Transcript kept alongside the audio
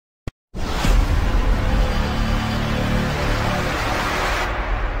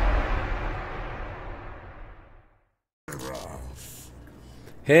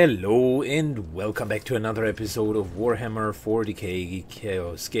Hello and welcome back to another episode of Warhammer 40k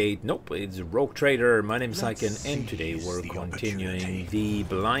Chaos Gate. Nope, it's Rogue Trader. My name's Syken and today we're continuing the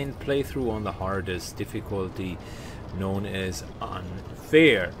blind playthrough on the hardest difficulty known as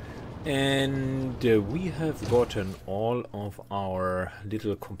Unfair. And we have gotten all of our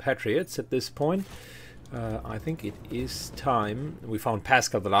little compatriots at this point. I think it is time. We found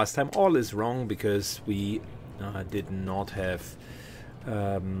Pascal the last time. All is wrong because we did not have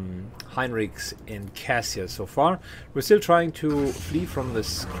Heinrichs and Cassia so far. We're still trying to flee from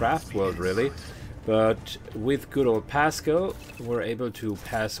this craft world really, but with good old Pascal we're able to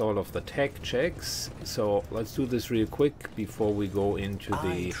pass all of the tech checks. So let's do this real quick before we go into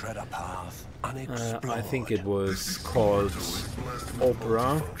the I think it was called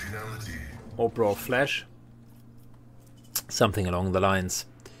Opera of Flesh, something along the lines.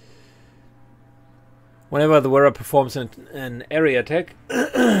 Whenever the wearer performs an area attack,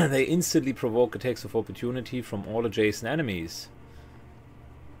 they instantly provoke attacks of opportunity from all adjacent enemies.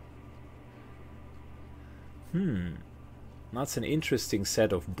 That's an interesting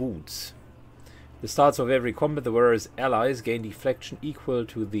set of boots. The starts of every combat, the wearer's allies gain deflection equal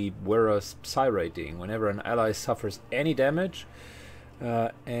to the wearer's psi rating. Whenever an ally suffers any damage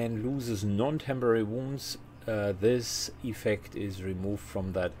and loses non-temporary wounds, this effect is removed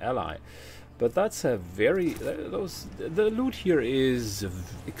from that ally. But that's a very... the loot here is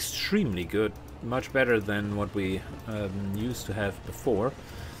extremely good. Much better than what we used to have before.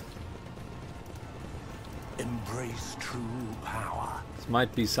 Embrace true power. This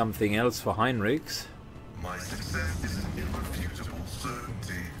might be something else for Heinrichs. My success is an irrefutable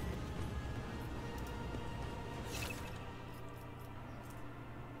certainty.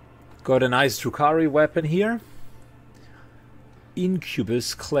 Got a nice Drukhari weapon here.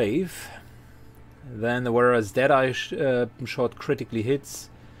 Incubus Clave. Then the wearer's Deadeye shot critically hits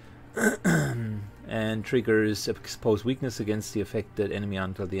and triggers expose weakness against the affected enemy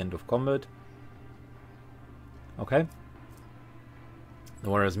until the end of combat. Okay. The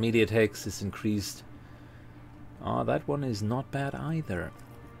wearer's melee attacks is increased. That one is not bad either.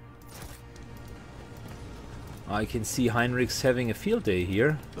 I can see Heinrichs having a field day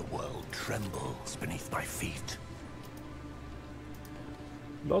here. The world trembles beneath my feet.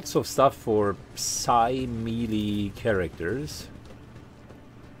 Lots of stuff for psi melee characters.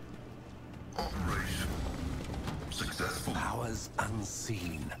 Operation successful. Powers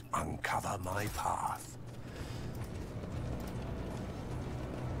unseen uncover my path.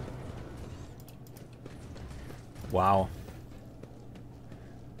 Wow.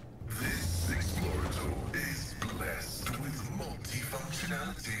 This explorator is blessed with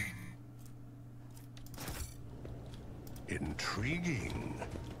multifunctionality. Intriguing.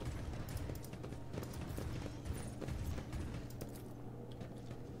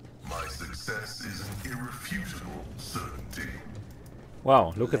 My success is an irrefutable certainty.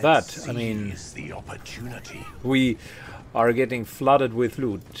 Wow, look at that. I mean, the opportunity. we are getting flooded with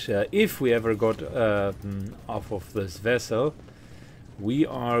loot. If we ever got off of this vessel, we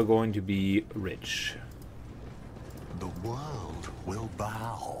are going to be rich. The world will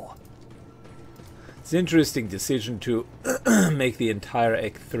bow. It's an interesting decision to make the entire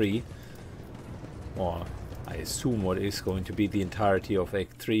Act 3, or I assume what is going to be the entirety of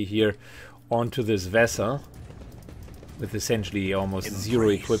Act 3 here, onto this vessel, with essentially almost zero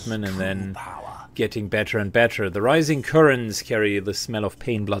equipment and then getting better and better. The rising currents carry the smell of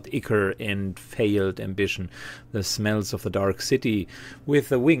pain, blood, ichor, and failed ambition. The smells of the dark city. With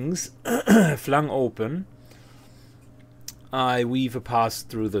the wings flung open, I weave a path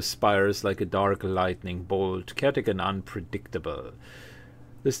through the spires like a dark lightning bolt, chaotic and unpredictable.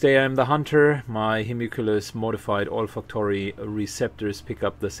 This day I am the hunter. My hemiculus modified olfactory receptors pick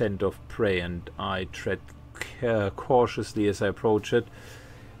up the scent of prey, and I tread cautiously as I approach it.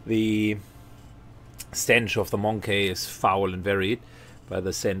 The stench of the monkey is foul and varied, but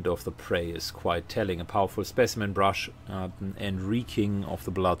the scent of the prey is quite telling. A powerful specimen brush and reeking of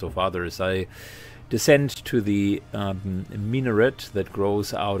the blood of others. I descend to the minaret that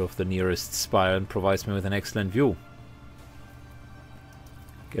grows out of the nearest spire and provides me with an excellent view.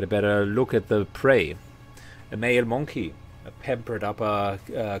 Get a better look at the prey. A male monkey, a pampered upper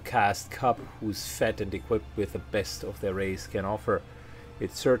caste cub who's fed and equipped with the best of their race can offer.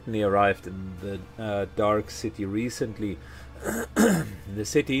 It certainly arrived in the dark city recently. The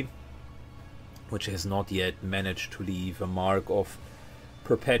city, which has not yet managed to leave a mark of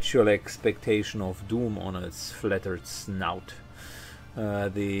perpetual expectation of doom on its flattered snout.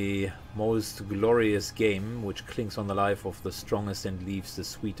 The most glorious game which clings on the life of the strongest and leaves the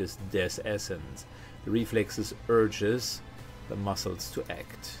sweetest des essence. The reflexes urges the muscles to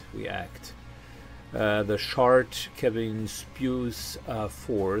act. We act. The shard cabin spews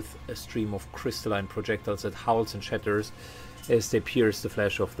forth a stream of crystalline projectiles that howls and shatters as they pierce the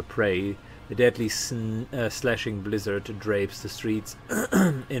flesh of the prey. The deadly slashing blizzard drapes the streets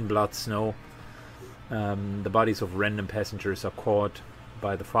in blood snow. The bodies of random passengers are caught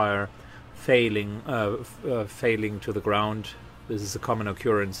by the fire, failing to the ground. This is a common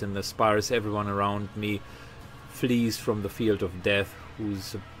occurrence in the spires. Everyone around me flees from the field of death,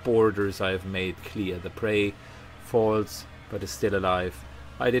 whose borders I have made clear. The prey falls, but is still alive.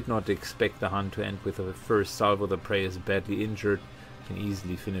 I did not expect the hunt to end with a first salvo. The prey is badly injured. Can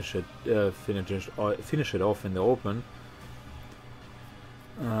easily finish it off in the open.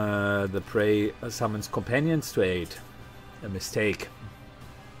 The prey summons companions to aid. A mistake.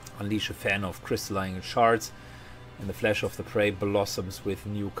 Unleash a fan of crystalline shards, and the flesh of the prey blossoms with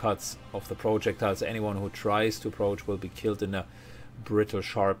new cuts of the projectiles. Anyone who tries to approach will be killed in a brittle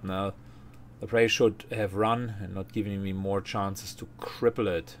sharpnel. The prey should have run and not given me more chances to cripple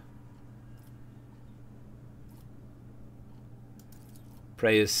it.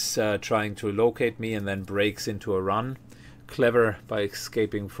 Prey is trying to locate me and then breaks into a run. Clever by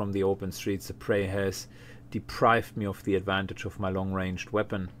escaping from the open streets, the prey has deprived me of the advantage of my long-ranged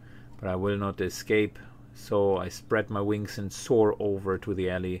weapon, but I will not escape, so I spread my wings and soar over to the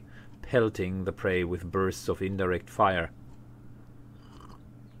alley, pelting the prey with bursts of indirect fire.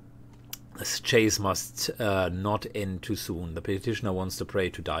 This chase must not end too soon. The petitioner wants the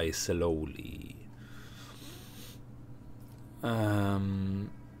prey to die slowly.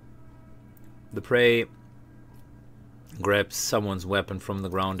 The prey grabs someone's weapon from the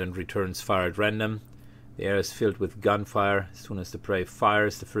ground and returns fire at random. The air is filled with gunfire. As soon as the prey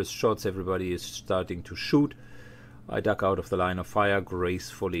fires the first shots, everybody is starting to shoot. I duck out of the line of fire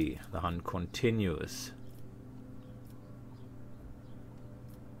gracefully. The hunt continues.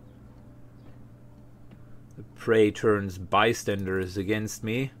 The prey turns bystanders against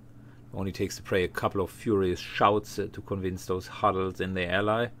me. Only takes the prey a couple of furious shouts to convince those huddled in their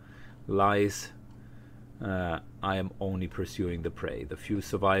ally. Lies. I am only pursuing the prey. The few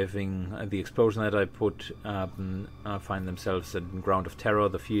surviving the explosion that I put find themselves in ground of terror.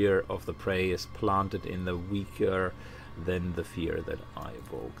 The fear of the prey is planted in the weaker than the fear that I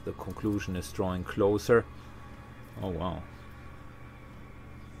evoke. The conclusion is drawing closer. Oh wow.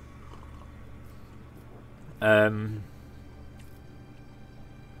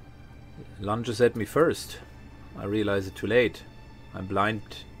 Lunges at me first. I realize it too late. I'm blind.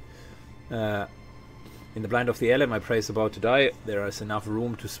 In the blind of the alley, my prey is about to die. There is enough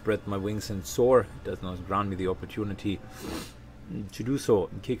room to spread my wings and soar. It does not grant me the opportunity to do so.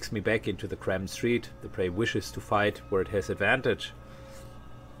 It kicks me back into the cramped street. The prey wishes to fight where it has advantage.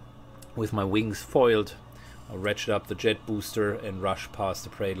 With my wings foiled, I ratchet up the jet booster and rush past the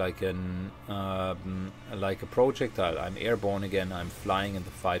prey like a projectile. I'm airborne again. I'm flying, and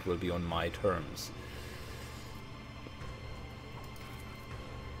the fight will be on my terms.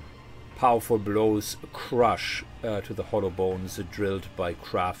 Powerful blows crush to the hollow bones drilled by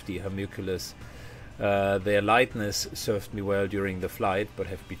crafty homunculus. Their lightness served me well during the flight, but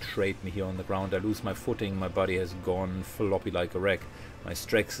have betrayed me here on the ground. I lose my footing. My body has gone floppy like a wreck. My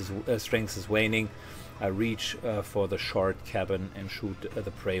strength is waning. I reach for the shard cabin and shoot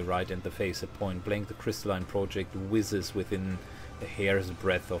the prey right in the face. At point blank, the crystalline project whizzes within a hair's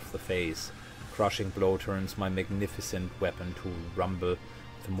breadth of the face. A crushing blow turns my magnificent weapon to rumble.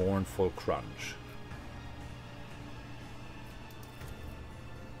 The mournful crunch.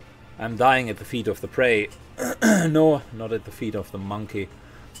 I'm dying at the feet of the prey. No, not at the feet of the monkey.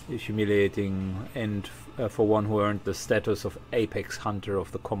 A humiliating end for one who earned the status of apex hunter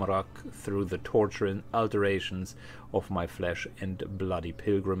of the Comarak through the torture and alterations of my flesh and bloody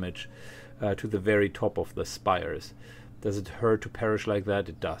pilgrimage to the very top of the spires. Does it hurt to perish like that?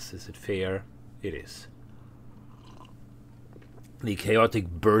 It does. Is it fair? It is. The chaotic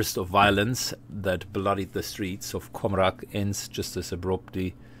burst of violence that bloodied the streets of Comarak ends just as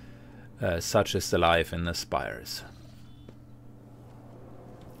abruptly, such is the life in the spires.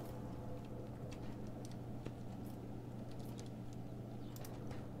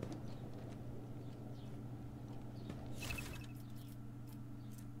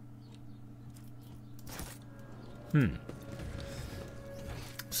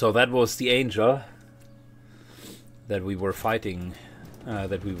 So that was the angel that we were fighting,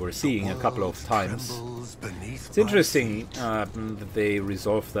 that we were seeing a couple of times. It's interesting that they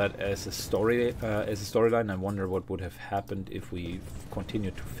resolved that as a storyline. I wonder what would have happened if we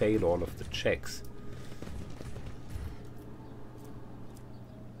continued to fail all of the checks.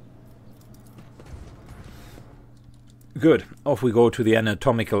 Good. Off we go to the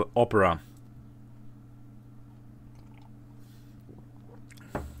anatomical opera.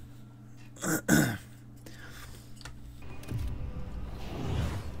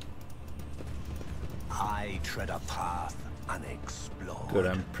 I tread a path unexplored. Good.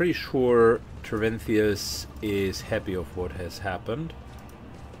 I'm pretty sure Terenthius is happy of what has happened.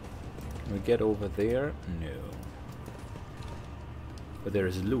 Can we get over there? No. But there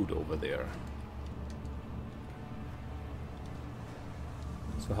is loot over there.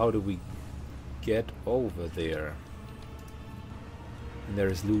 So how do we get over there? And there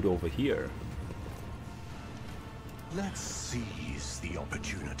is loot over here. Let's seize the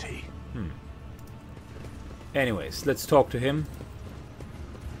opportunity. Anyways, let's talk to him.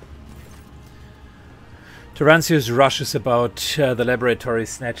 Terentius rushes about the laboratory,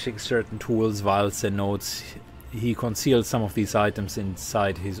 snatching certain tools, vials and notes. He conceals some of these items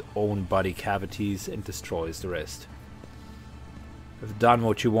inside his own body cavities and destroys the rest. I've done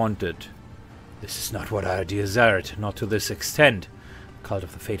what you wanted. This is not what I desired, not to this extent. Cult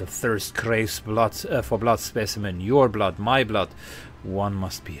of the Fatal Thirst craves blood for blood specimen. Your blood, my blood. One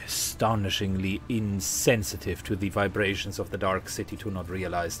must be astonishingly insensitive to the vibrations of the Dark City to not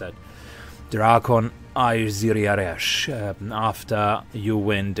realize that. Drakon Aiziriaresh, after you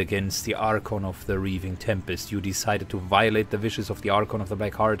went against the Archon of the Reaving Tempest, you decided to violate the wishes of the Archon of the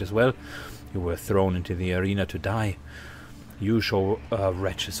Black Heart as well. You were thrown into the arena to die. You show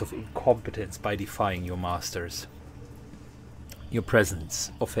wretches of incompetence by defying your masters. Your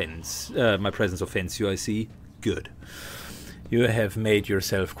presence offends. My presence offends you, I see. Good. You have made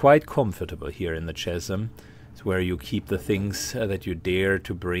yourself quite comfortable here in the chasm. It's where you keep the things that you dare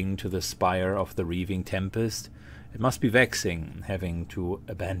to bring to the spire of the Reaving Tempest. It must be vexing, having to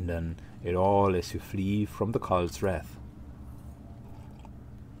abandon it all as you flee from the cult's wrath.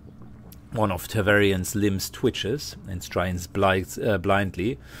 One of Tavarian's limbs twitches and strains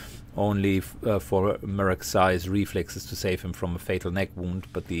blindly, only for Muraxai's reflexes to save him from a fatal neck wound,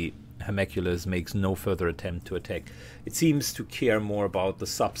 but the Homunculus makes no further attempt to attack. It seems to care more about the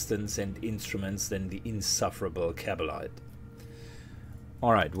substance and instruments than the insufferable Cabalite.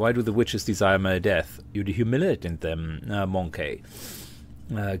 Alright, why do the witches desire my death? You humiliated them, Monkey.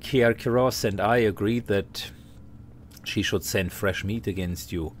 Treacherous and I agreed that she should send fresh meat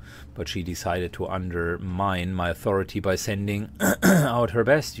against you, but she decided to undermine my authority by sending out her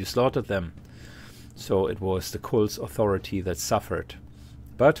best. You slaughtered them. So it was the cult's authority that suffered.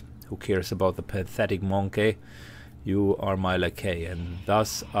 But who cares about the pathetic monkey? You are my lackey, and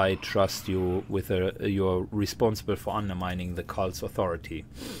thus I trust you with you're responsible for undermining the cult's authority.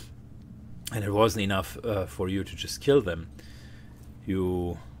 And it wasn't enough for you to just kill them.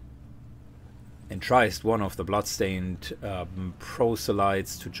 You enticed one of the bloodstained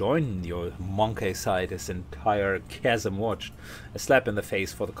proselytes to join your monkey side as entire chasm watched. A slap in the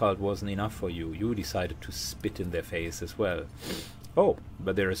face for the cult wasn't enough for you. You decided to spit in their face as well. Oh,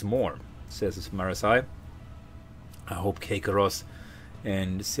 but there is more, says Marasai. I hope Keikaros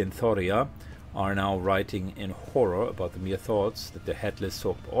and Synthoria are now writing in horror about the mere thoughts that the headless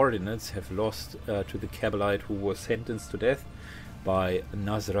subordinates have lost to the Cabalite who was sentenced to death by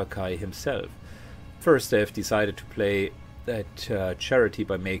Nazrakai himself. First, they have decided to play that charity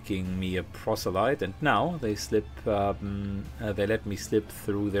by making me a proselyte, and now they let me slip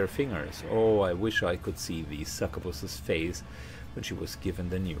through their fingers. Oh, I wish I could see the succubus's face when she was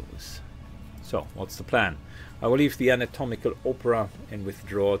given the news. So, what's the plan? I will leave the anatomical opera and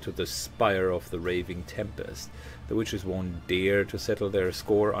withdraw to the spire of the Raving Tempest. The witches won't dare to settle their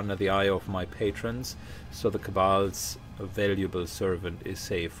score under the eye of my patrons, so the Cabal's valuable servant is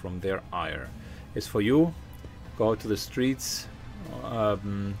safe from their ire. As for you, go out to the streets of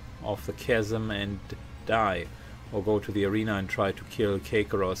the chasm and die, or go to the arena and try to kill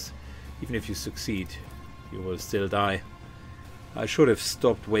Keikaros. Even if you succeed, you will still die. I should have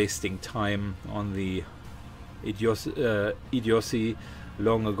stopped wasting time on the idiocy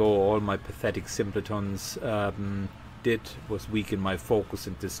long ago. All my pathetic simpletons did was weaken my focus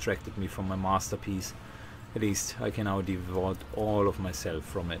and distracted me from my masterpiece. At least I can now devote all of myself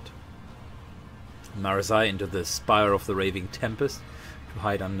from it. Marasai into the spire of the Raving Tempest to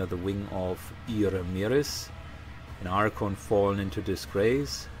hide under the wing of Iramiris. An Archon fallen into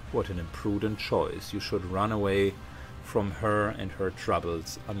disgrace. What an imprudent choice. You should run away from her and her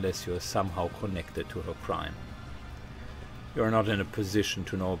troubles unless you are somehow connected to her crime. You are not in a position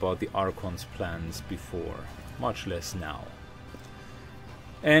to know about the Archon's plans before, much less now.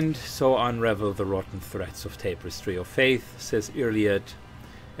 And so unravel the rotten threads of tapestry of faith, says Iliad.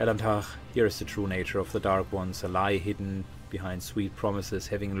 Elantach, here is the true nature of the Dark Ones, a lie hidden behind sweet promises,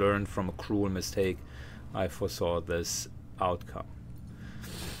 having learned from a cruel mistake. I foresaw this outcome.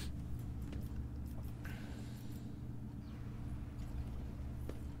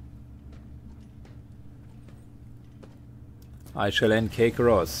 I shall end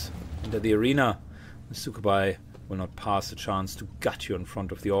Keikaros. Into the arena. The Sukubai will not pass the chance to gut you in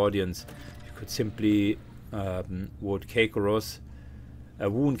front of the audience. You could simply wound Keikaros,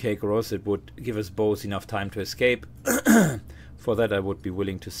 it would give us both enough time to escape. For that I would be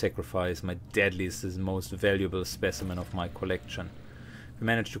willing to sacrifice my deadliest and most valuable specimen of my collection. If we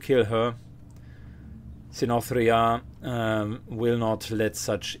manage to kill her, Sinothria will not let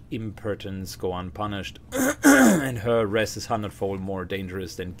such impertinence go unpunished, and her wrath is 100-fold more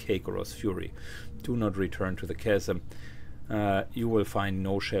dangerous than Keikaros' fury. Do not return to the chasm. You will find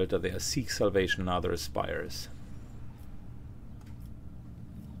no shelter there. Seek salvation in other spires.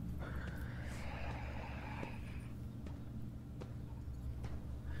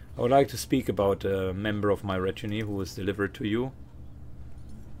 I would like to speak about a member of my retinue who was delivered to you.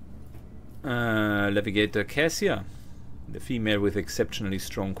 Navigator Cassia, the female with exceptionally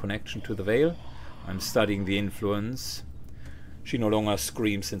strong connection to the Veil. I'm studying the influence. She no longer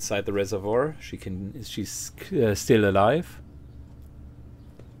screams inside the reservoir. She's still alive.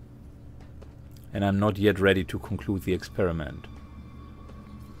 And I'm not yet ready to conclude the experiment.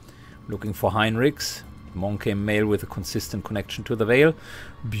 Looking for Heinrichs, Monkey male with a consistent connection to the Veil.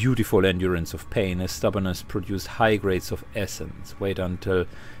 Beautiful endurance of pain. His stubbornness produced high grades of essence. Wait until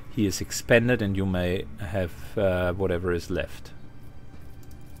he is expended and you may have whatever is left.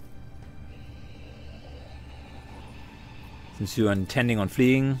 Since you are intending on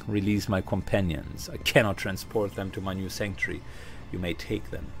fleeing, release my companions. I cannot transport them to my new sanctuary. You may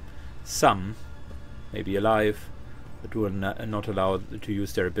take them. Some may be alive, but who are not allowed to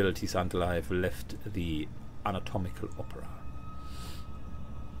use their abilities until I have left the anatomical opera.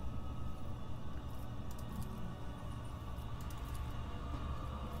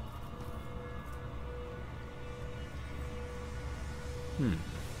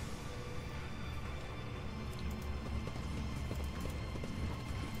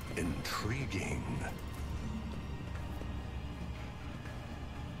 Intriguing.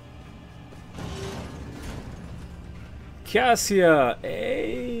 Cassia!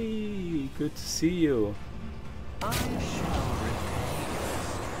 Hey! Good to see you. I shall repay your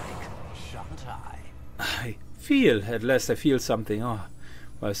mistake, shan't I? At last I feel something. Oh,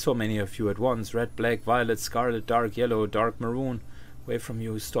 well, so many of you at once. Red, black, violet, scarlet, dark yellow, dark maroon. Away from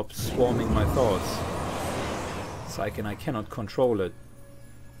you, stop swarming my thoughts. Psyche, I cannot control it.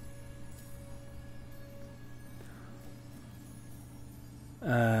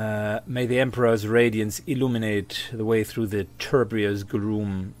 May the Emperor's radiance illuminate the way through the turbulous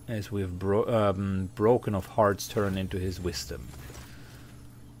gloom as we have broken of hearts turn into his wisdom.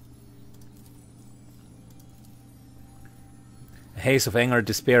 A haze of anger,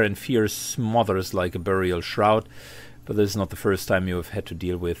 despair and fear smothers like a burial shroud, but this is not the first time you have had to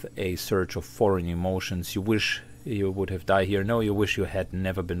deal with a surge of foreign emotions. You wish you would have died here. No, you wish you had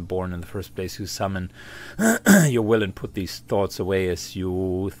never been born in the first place. You summon your will and put these thoughts away as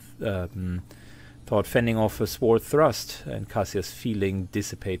you thought fending off a sword thrust, and Cassia's feeling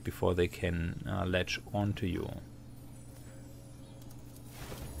dissipate before they can latch onto you.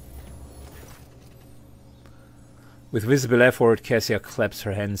 With visible effort, Cassia claps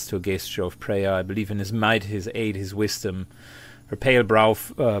her hands to a gesture of prayer. I believe in his might, his aid, his wisdom. Her pale brow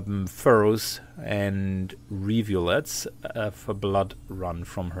furrows, and rivulets of blood run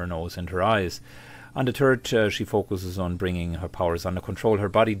from her nose and her eyes. Undeterred, she focuses on bringing her powers under control. Her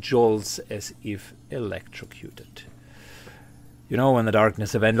body jolts as if electrocuted. You know, when the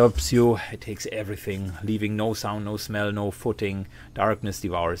darkness envelops you, it takes everything, leaving no sound, no smell, no footing. Darkness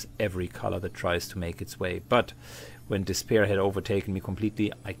devours every color that tries to make its way. But when despair had overtaken me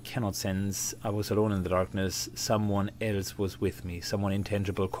completely, I cannot sense I was alone in the darkness. Someone else was with me, someone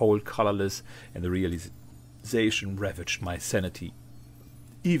intangible, cold, colorless, and the realization ravaged my sanity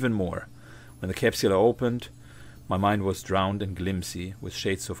even more. When the capsule opened, my mind was drowned and glimpsy, with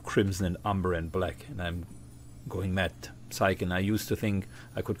shades of crimson and umber and black, and I'm going mad. Psyche, and I used to think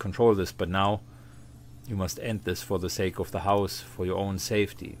I could control this, but now you must end this for the sake of the house, for your own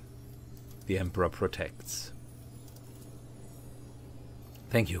safety. The Emperor protects.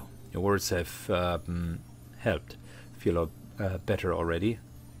 Thank you. Your words have helped. Feel better already.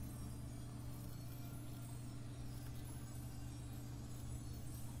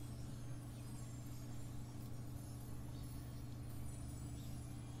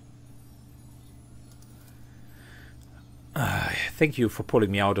 Thank you for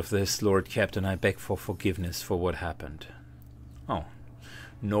pulling me out of this, Lord Captain. I beg for forgiveness for what happened. Oh,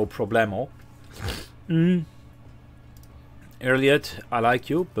 no problemo. Elliot, I like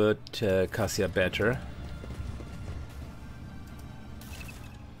you, but Cassia better.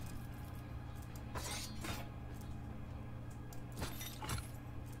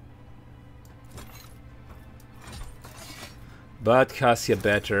 But Cassia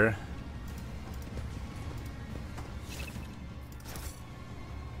better.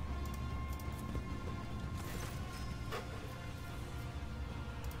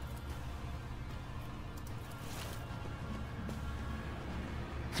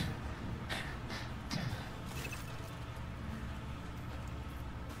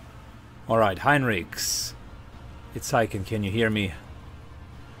 Alright, Heinrichs. It's Syken, can you hear me?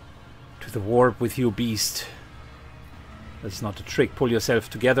 To the warp with you, beast. That's not a trick. Pull yourself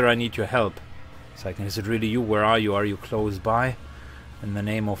together, I need your help. Syken, is it really you? Where are you? Are you close by? In the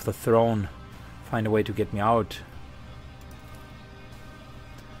name of the throne, find a way to get me out.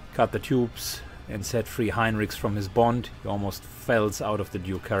 Cut the tubes and set free Heinrichs from his bond. He almost falls out of the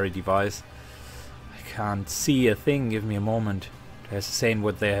Ducari device. I can't see a thing. Give me a moment to ascertain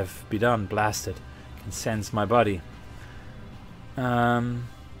what they have done. Blasted. Can sense my body. You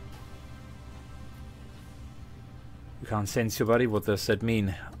can't sense your body? What does that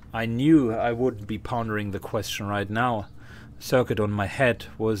mean? I knew I wouldn't be pondering the question right now. The circuit on my head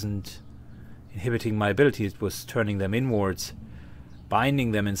wasn't inhibiting my abilities, it was turning them inwards.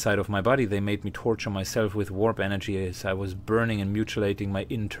 Binding them inside of my body, they made me torture myself with warp energy as I was burning and mutilating my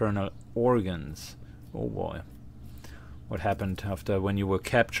internal organs. Oh boy. What happened after when you were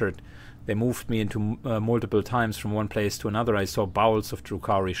captured? They moved me into multiple times from one place to another. I saw bowels of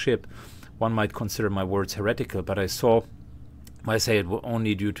Drukari ship. One might consider my words heretical, but I say it was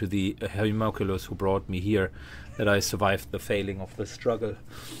only due to the homunculus who brought me here that I survived the failing of the struggle.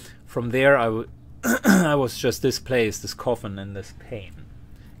 From there I was just this place, this coffin and this pain.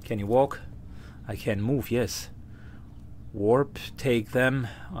 Can you walk? I can move, yes. Warp, take them.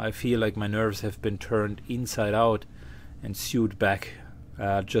 I feel like my nerves have been turned inside out and sewed back,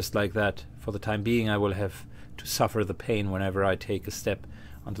 just like that. For the time being I will have to suffer the pain whenever I take a step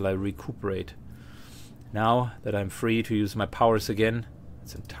until I recuperate. Now that I'm free to use my powers again,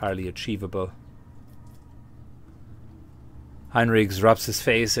 it's entirely achievable. Heinrichs rubs his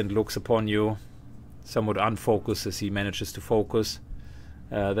face and looks upon you, somewhat unfocused as he manages to focus.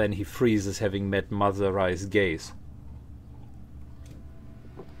 Then he freezes, having met Mother Rai's gaze.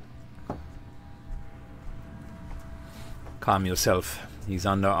 Calm yourself. He's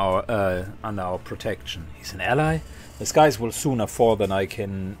under our protection. He's an ally? The skies will sooner fall than I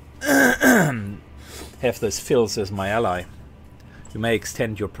can have this filth as my ally. You may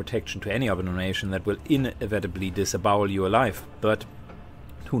extend your protection to any other nation that will inevitably disavow you alive, but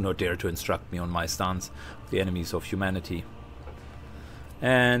do not dare to instruct me on my stance of the enemies of humanity.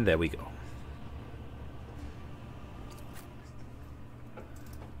 And there we go.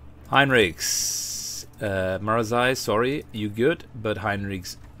 Heinrichs. Marazai, sorry, you good, but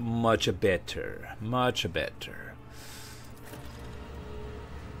Heinrichs much better. Much better.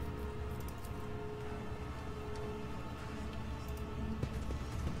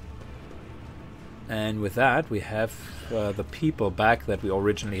 And with that, we have the people back that we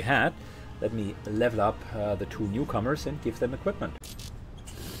originally had. Let me level up the two newcomers and give them equipment.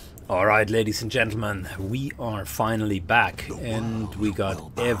 Alright, ladies and gentlemen, we are finally back, and we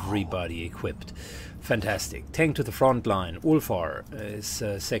got everybody equipped. Fantastic. Tank to the front line. Ulfar is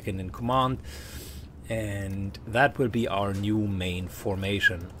second in command, and that will be our new main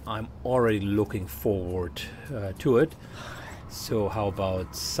formation. I'm already looking forward to it. So how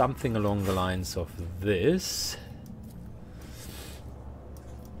about something along the lines of this?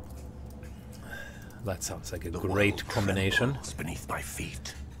 That sounds like a great combination. Beneath my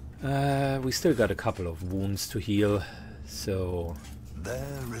feet. We still got a couple of wounds to heal, so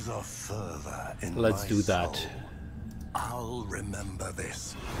There is a fervor in let's my do that. soul. I'll remember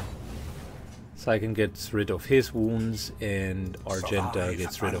this. Syken gets rid of his wounds and Argenta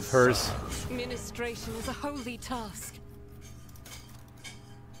gets rid of hers. Administration is a holy task.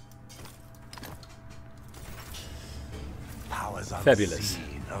 Powers Fabulous.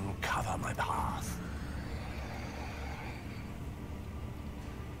 unseen uncover my path.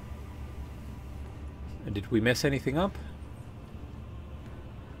 And did we mess anything up?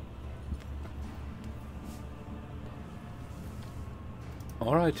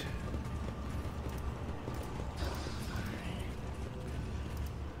 Alright.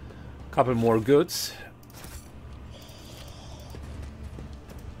 Couple more goods.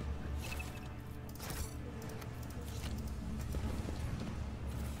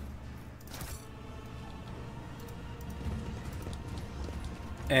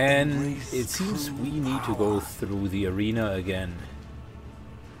 And it seems we need to go through the arena again.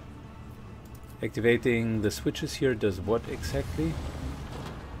 Activating the switches here does what exactly?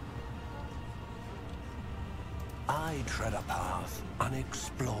 I tread a path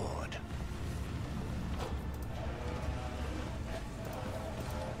unexplored.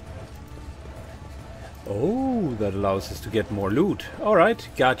 Oh, that allows us to get more loot. Alright,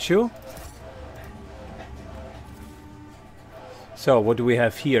 got you. So, what do we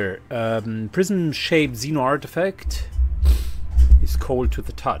have here? Prism-shaped Xeno artifact is cold to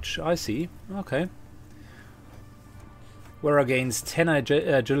the touch. I see. Okay. Wearer gains 10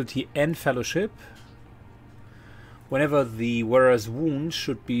 agility and fellowship. Whenever the wearer's wounds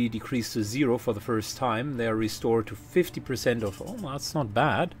should be decreased to 0 for the first time, they are restored to 50% of... Oh, that's not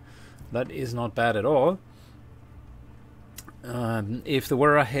bad. That is not bad at all. If the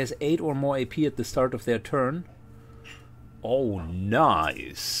wearer has 8 or more AP at the start of their turn... Oh,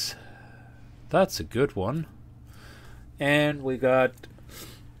 nice. That's a good one. And we got...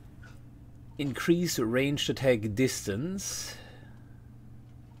 Increase ranged attack distance.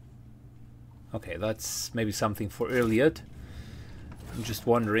 Okay, that's maybe something for Elliot. I'm just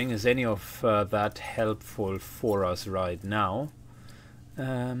wondering, is any of that helpful for us right now?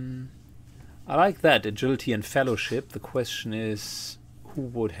 I like that, agility and fellowship. The question is, who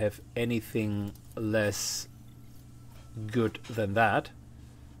would have anything less good than that?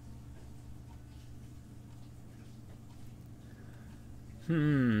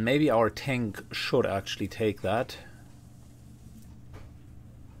 Maybe our tank should actually take that.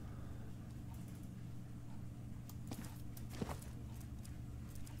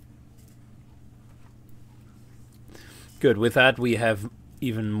 Good, with that we have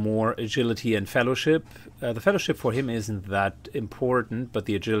even more agility and fellowship. The fellowship for him isn't that important, but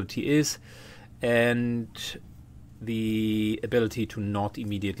the agility is. And the ability to not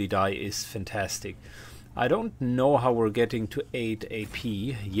immediately die is fantastic. I don't know how we're getting to 8 AP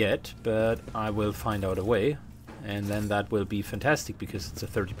yet, but I will find out a way. And then that will be fantastic, because it's a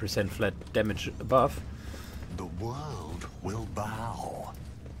 30% flat damage buff. The world will bow.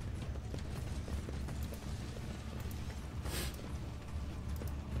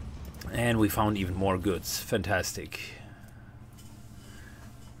 And we found even more goods. Fantastic.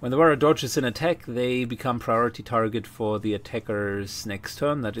 When the wearer dodges an attack, they become priority target for the attacker's next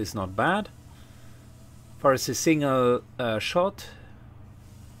turn. That is not bad. For a single shot,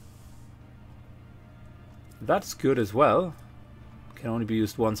 that's good as well. Can only be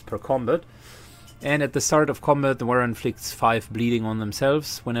used once per combat. And at the start of combat, the wearer inflicts 5 bleeding on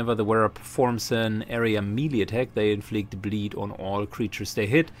themselves. Whenever the wearer performs an area melee attack, they inflict bleed on all creatures they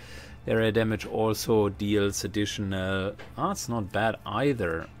hit. Area damage also deals additional... Ah, it's not bad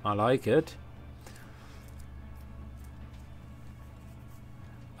either. I like it.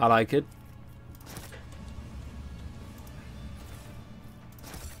 I like it.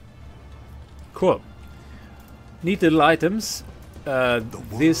 Cool. Neat little items.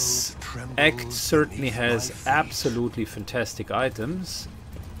 This act certainly has absolutely fantastic items,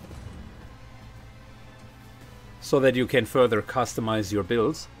 so that you can further customize your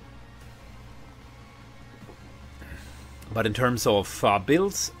builds. But in terms of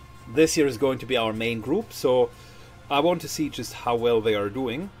builds, this here is going to be our main group, so I want to see just how well they are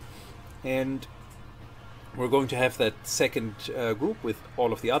doing. And we're going to have that second group with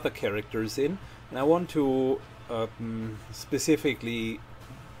all of the other characters in, and I want to specifically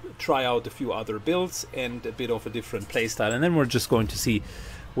try out a few other builds and a bit of a different playstyle, and then we're just going to see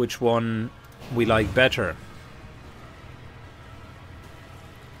which one we like better.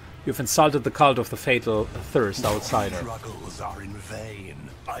 You've insulted the cult of the fatal thirst, outsider. Struggles are in vain.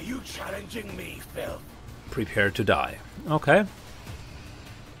 Are you challenging me, Phil? Prepare to die. Okay.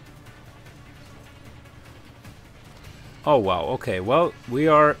 Oh wow, okay, well, we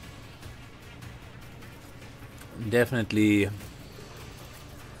are definitely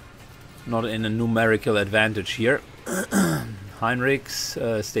not in a numerical advantage here.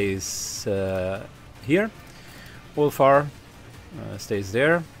 Heinrichs stays here. Ulfar stays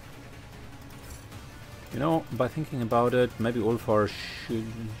there. You know, by thinking about it, maybe Ulfar should...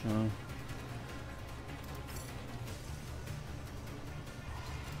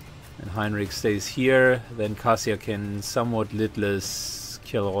 and Heinrich stays here. Then Cassia can somewhat lidless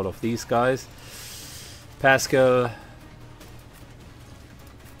kill all of these guys. Pascal...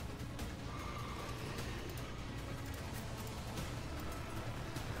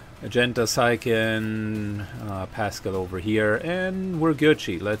 Magenta, Sycan, Pascal over here, and we're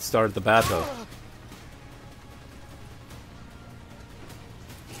Gucci. Let's start the battle.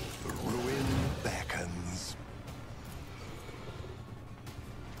 The ruin beckons.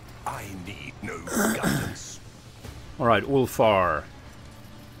 I need no guidance. Alright, Ulfar.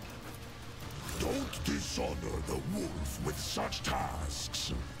 Don't dishonor the wolf with such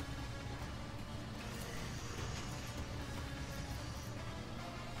tasks.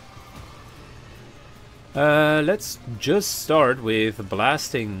 Let's just start with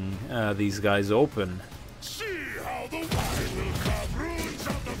blasting these guys open. See how the wine will carve runes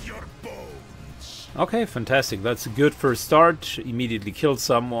out of your bones. Okay, fantastic. That's a good first start. Immediately killed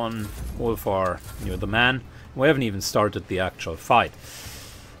someone. Ulfar, you're the man. We haven't even started the actual fight.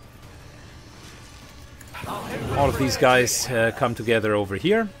 All of these guys come together over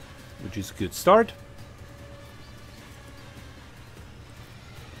here, which is a good start.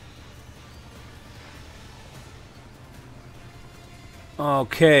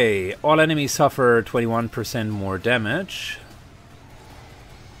 Okay, all enemies suffer 21% more damage.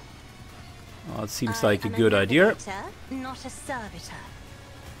 Well, it seems like a good idea. Not a servitor.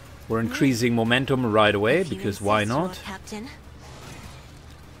 We're increasing momentum right away, because why not? Captain.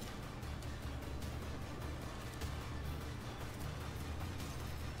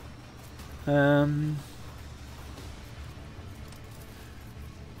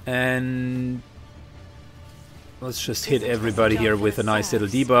 And let's just hit everybody here with a nice little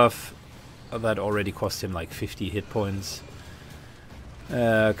debuff. That already cost him like 50 hit points.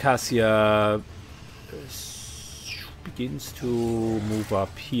 Cassia begins to move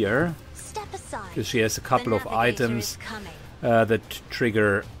up here, because she has a couple of items that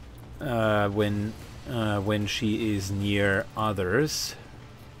trigger when she is near others.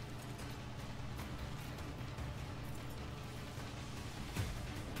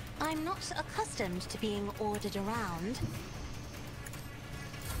 I'm not accustomed to being ordered around.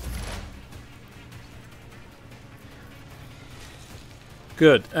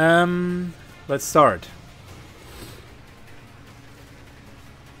 Good. Let's start.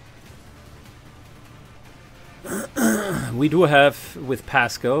 We do have with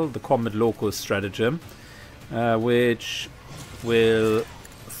Pascal the Combat Locus stratagem, which will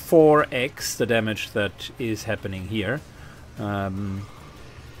 4x the damage that is happening here. And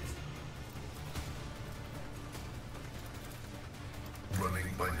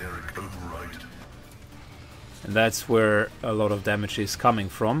that's where a lot of damage is coming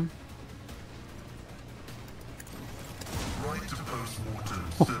from. Right to post-mortem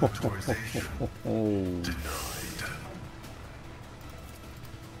servitorization. Denied.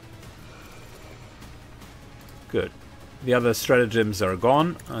 Good. The other stratagems are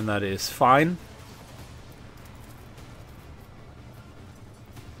gone, and that is fine.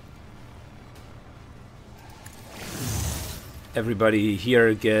 Everybody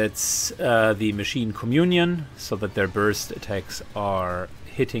here gets the machine communion, so that their burst attacks are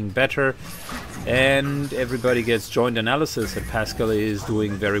hitting better. And everybody gets joint analysis, and Pascal is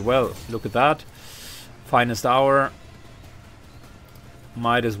doing very well. Look at that. Finest hour.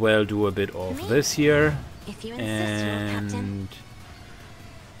 Might as well do a bit of this here. And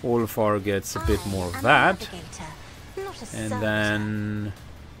Ulfar gets a bit more of that. And then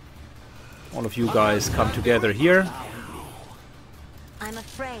all of you guys come together here. I'm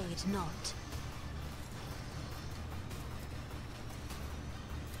afraid not.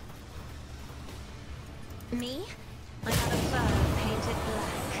 Me? I have a fur painted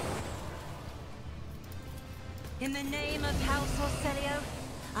black. In the name of House Orcelio,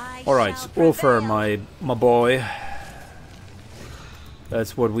 I Alright, shall Ulfar, prevail. my boy.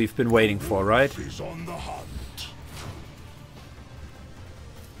 That's what we've been waiting for, right? Is on the hunt.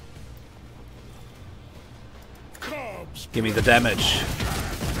 Cubs, Give me the damage.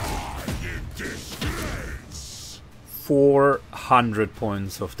 in disgrace. 400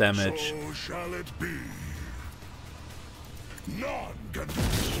 points of damage. So shall it be. None can. I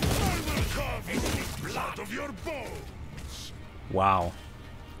will carve you with blood of your bones. Wow.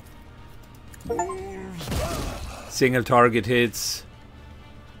 Wolves, Single target hits.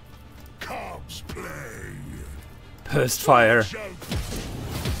 cubs play. Burst fire. Shall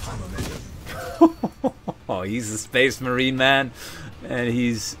Oh, he's a space marine, man. And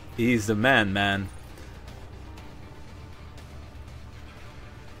he's the man.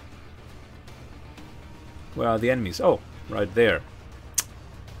 Where are the enemies? Oh, right there.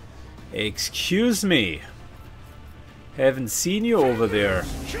 Excuse me. Haven't seen you over there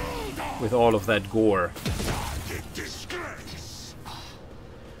with all of that gore. in disgrace.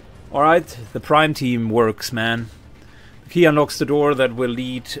 Alright, the Prime team works, man. The key unlocks the door that will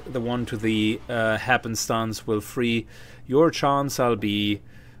lead the one to the happenstance, will free your chance. I'll be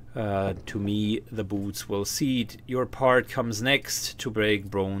to me the boots will cede. Your part comes next to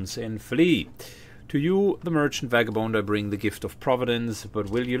break bones and flee. To you, the merchant vagabond, I bring the gift of providence, but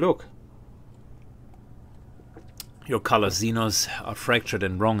will you look? Your colors, Xenos, are fractured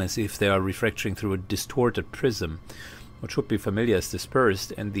and wrong as if they are refracting through a distorted prism. What should be familiar is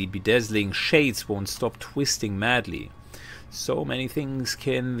dispersed, and the bedazzling shades won't stop twisting madly. So many things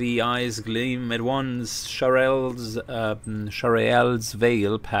can the eyes gleam at once. Sharael's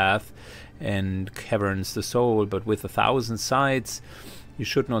veil path and caverns the soul, but with 1,000 sides you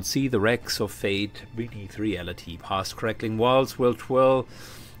should not see the wrecks of fate beneath reality. Past crackling walls will twirl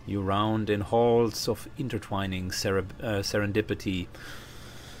you round in halls of intertwining serendipity.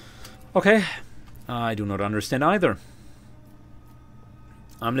 Okay, I do not understand either.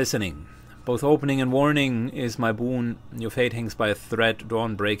 I'm listening. Both opening and warning is my boon. Your fate hangs by a thread,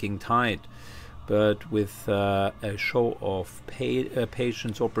 dawn-breaking tide. But with a show of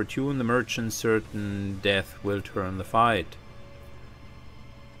patience opportune, the merchant's certain death will turn the fight.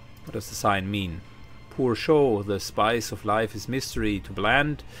 What does the sign mean? Poor show, the spice of life is mystery. To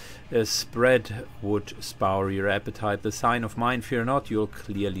bland as bread would spour your appetite. The sign of mine, fear not, you'll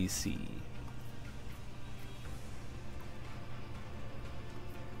clearly see.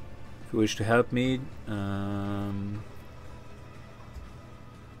 If you wish to help me,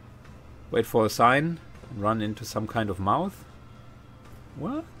 wait for a sign, run into some kind of mouth.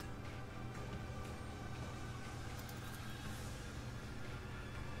 What?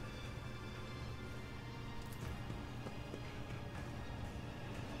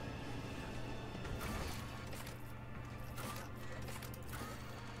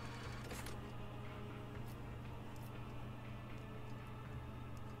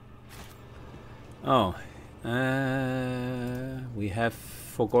 Oh, we have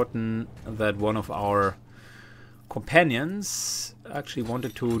forgotten that one of our companions actually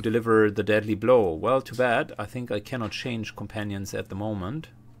wanted to deliver the deadly blow. Well, too bad. I think I cannot change companions at the moment.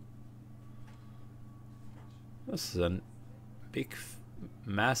 This is a big,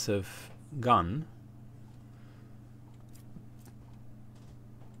 massive gun.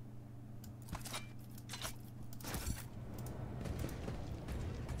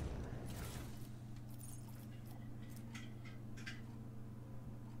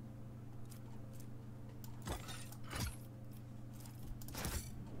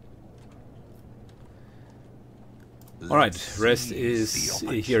 Alright, rest is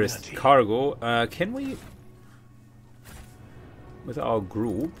here is cargo. Can we, with our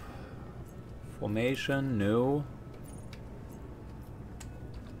group, formation, no.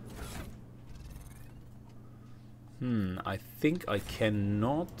 I think I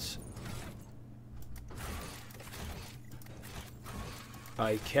cannot.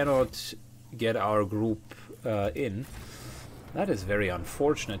 I cannot get our group in. That is very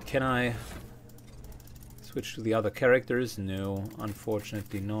unfortunate. Can I switch to the other characters? No,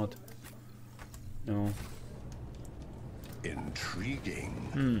 unfortunately not. No.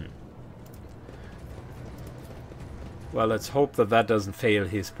 Intriguing. Well, let's hope that that doesn't fail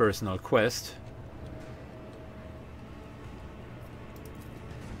his personal quest.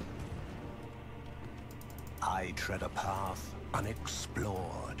 I tread a path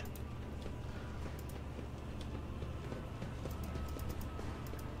unexplored.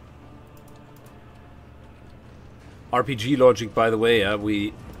 RPG logic, by the way,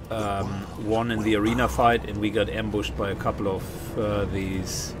 we won in the arena fight and we got ambushed by a couple of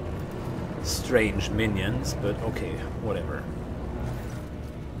these strange minions, but okay, whatever.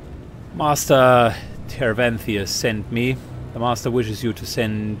 Master Tervanthius sent me. The Master wishes you to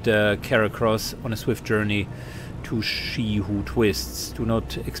send Karakros on a swift journey to She Who Twists. Do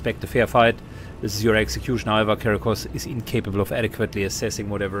not expect a fair fight. This is your execution. However, Karakros is incapable of adequately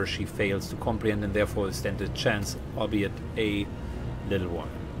assessing whatever she fails to comprehend, and therefore stands a chance, albeit a little one.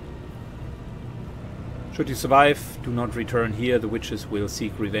 Should you survive, do not return here. The witches will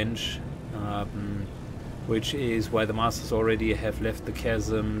seek revenge, which is why the Masters already have left the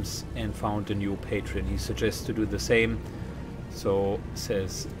chasms and found a new patron. He suggests to do the same, so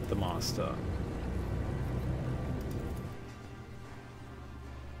says the Master.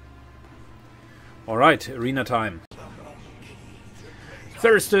 Alright, arena time.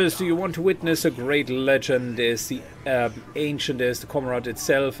 Thirsters, do you want to witness a great legend as the ancient as the comrade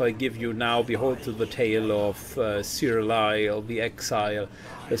itself? I give you now, behold to the tale of Cyril the exile,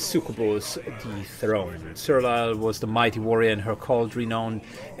 the succubus dethroned. Cyril was the mighty warrior, and her cult renowned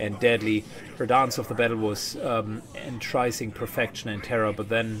and deadly. Her dance of the battle was enticing perfection and terror, but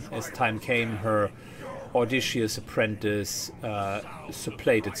then as time came, her audacious apprentice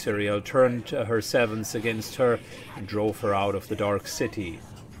supplanted Cyril, turned her servants against her, and drove her out of the dark city.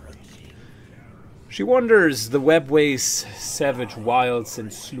 She wanders the webways, savage wilds,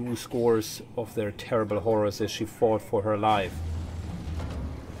 and slew scores of their terrible horrors as she fought for her life.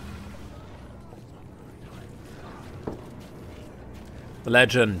 The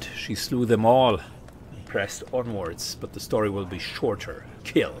legend, she slew them all, and pressed onwards, but the story will be shorter.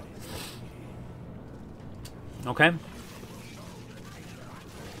 Kill. Okay.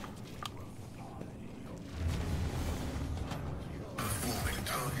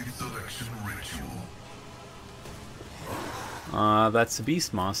 That's the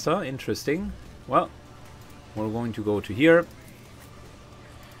Beastmaster. Interesting. Well, we're going to go to here.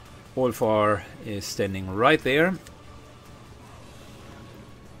 Ulfar is standing right there.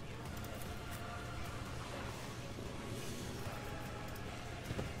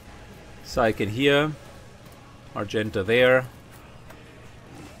 Syken here. Argenta there.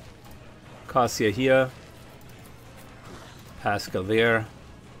 Cassia here. Pascal there.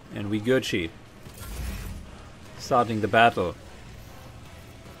 And we Gucci. Starting the battle.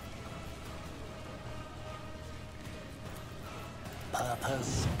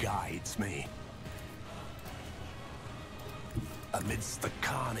 Purpose guides me. Amidst the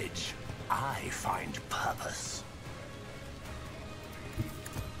carnage, I find purpose.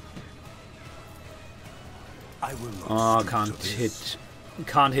 I will not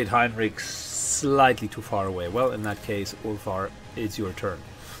can't hit Heinrich, slightly too far away. Well, in that case, Ulfar, it's your turn.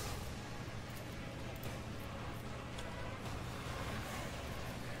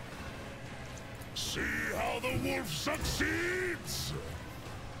 See how the wolf succeeds?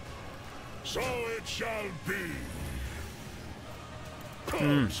 So it shall be.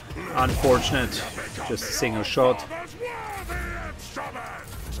 Unfortunate. Just a single shot.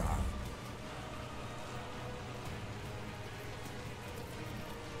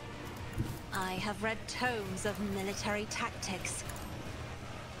 I have read tomes of military tactics.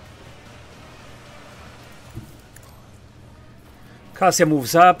 Cassia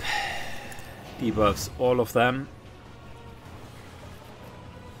moves up. Debuffs all of them.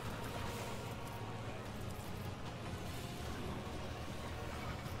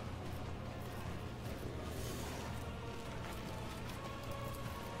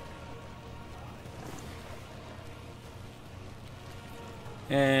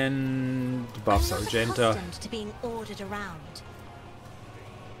 And buffs Argenta. To being ordered around.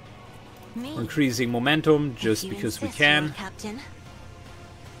 Me? Increasing momentum just because we can. Lord Captain.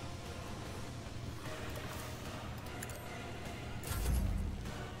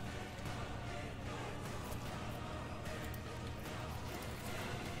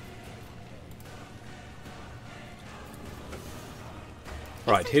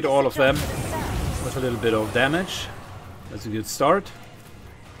 Right, hit all of them with a little bit of damage. That's a good start.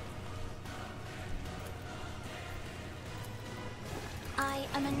 I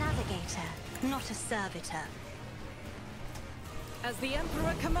am a navigator, not a servitor. As the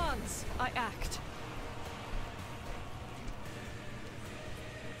Emperor commands, I act.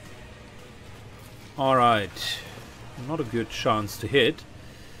 Alright. Not a good chance to hit.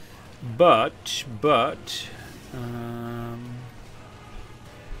 But...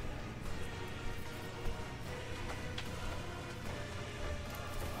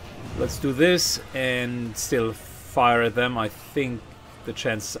 let's do this and still fire at them. I think the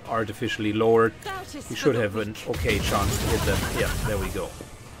chances are artificially lowered. We should have an okay chance to hit them. Yeah, there we go.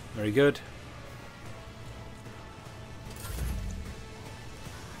 Very good.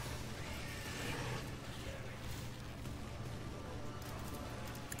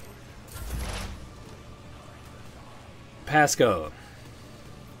 Pascal.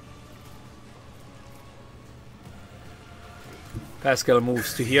 Pascal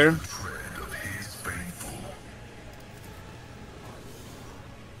moves to here.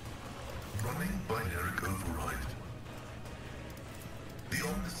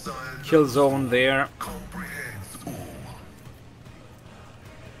 Kill zone there.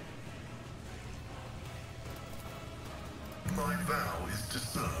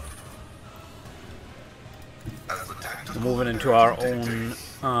 Moving into our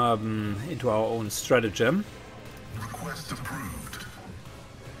own stratagem. Request approved.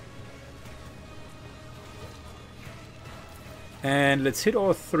 And let's hit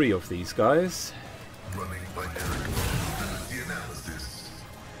all three of these guys. Running binary ability analysis.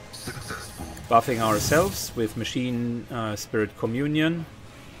 Successful. Buffing ourselves with Machine Spirit Communion.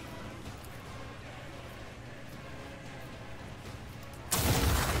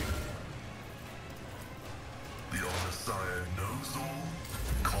 The Omnissiah knows all,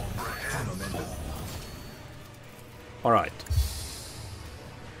 comprehends all. Alright.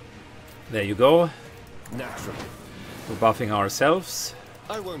 There you go. Naturally. We're buffing ourselves.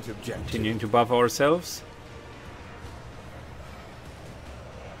 I won't object. Continuing to buff ourselves.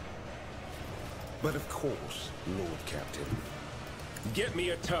 But of course, Lord Captain. Get me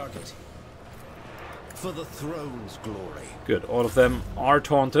a target. For the throne's glory. Good, all of them are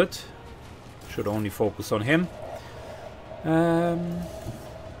taunted. Should only focus on him.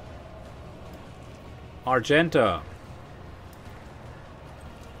 Argenta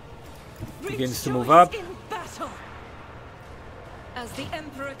begins to move up. In battle. As the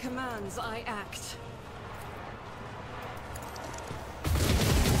Emperor commands, I act.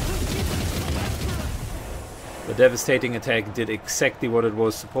 The devastating attack did exactly what it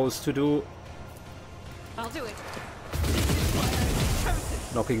was supposed to do, I'll do it.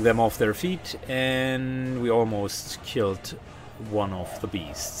 knocking them off their feet, and we almost killed one of the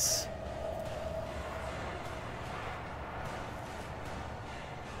beasts.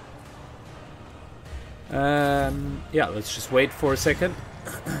 Yeah, let's just wait for a second.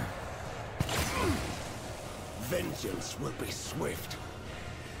 Vengeance will be swift.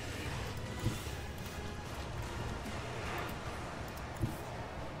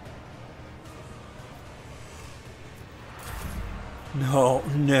 No,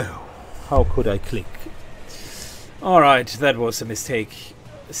 no. How could I click? Alright, that was a mistake.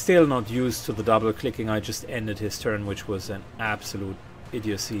 Still not used to the double clicking. I just ended his turn, which was an absolute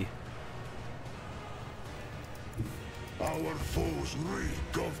idiocy. Our foes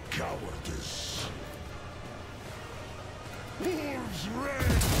reek of cowardice. Wolves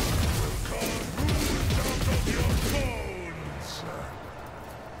red will carve wounds out of your bones.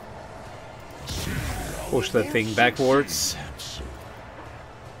 See how Push that thing backwards.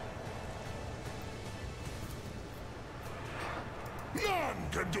 none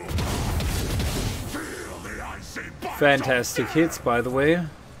can do. Feel the icy bite Fantastic of hits, by the way.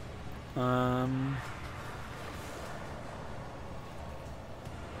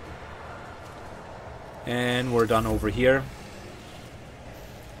 And we're done over here.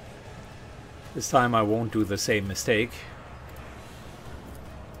 This time I won't do the same mistake.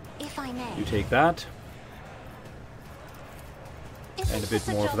 If I may. You take that. And a bit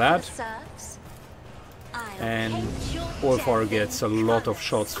more of that. And Orfar gets a lot of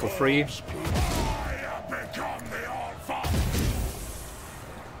shots for free. I have become the Alpha.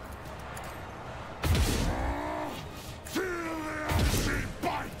 Feel the icy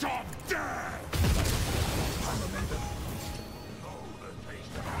bite of death.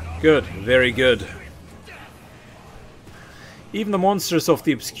 Good, very good. Even the monsters of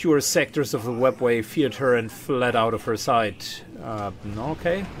the obscure sectors of the webway feared her and fled out of her sight.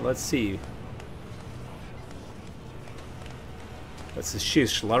 Okay, let's see. That's a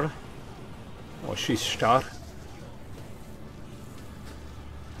Shishlar. Or Shishtar.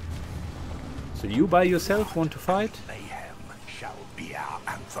 So you by yourself want to fight? Mayhem shall be our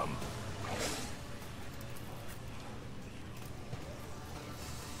anthem.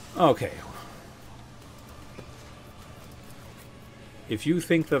 Okay. If you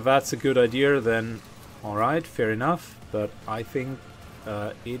think that that's a good idea, then alright, fair enough. But I think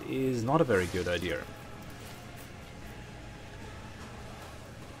it is not a very good idea.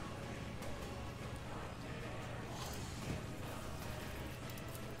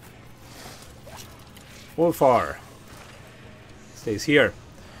 Wolfar stays here,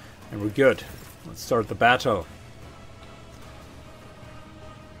 and we're good. Let's start the battle.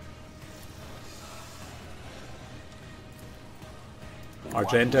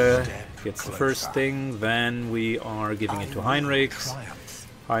 Argenta gets the first thing, then we are giving it to Heinrich.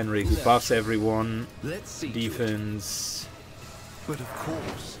 Heinrich buffs everyone, defense, But of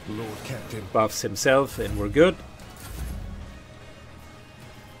course, Lord Captain. buffs himself, and we're good.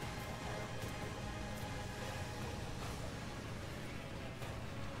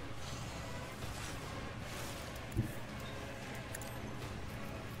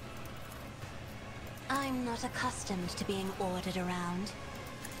 I'm not accustomed to being ordered around.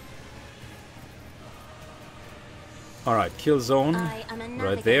 Alright, kill zone, I am a navigator,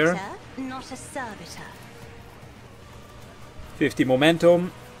 right there. not a servitor. 50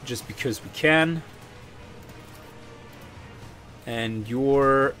 momentum, just because we can. And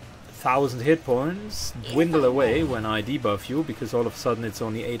your 1000 hit points dwindle away when I debuff you, because all of a sudden it's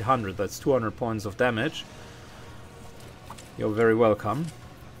only 800. That's 200 points of damage. You're very welcome.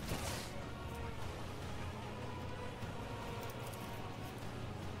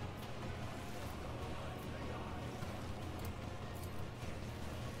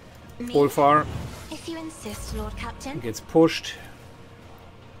 Wolfar If you insist, Lord Captain. gets pushed.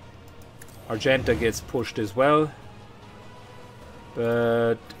 Argenta gets pushed as well.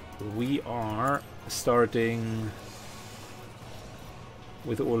 But we are starting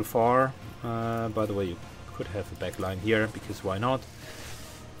with Ulfar. By the way, you could have a backline here, because why not?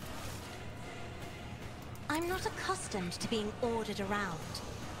 I'm not accustomed to being ordered around.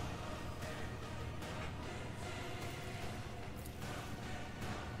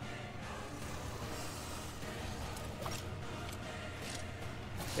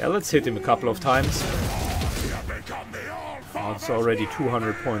 Yeah, let's hit him a couple of times. Oh, it's already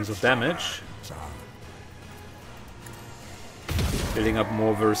 200 points of damage. Building up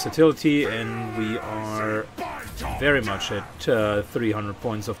more versatility, and we are very much at 300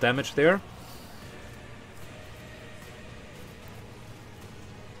 points of damage there.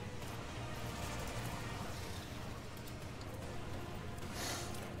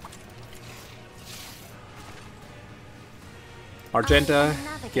 Argenta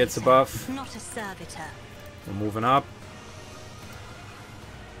gets a buff. Not a servitor. We're moving up.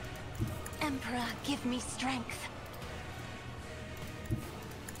 Emperor, give me strength.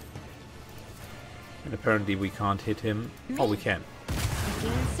 And apparently we can't hit him. Oh, we can. If you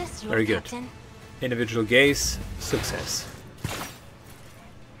insist, Lord Very good. Captain. Individual gaze, success.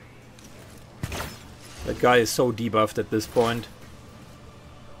 That guy is so debuffed at this point.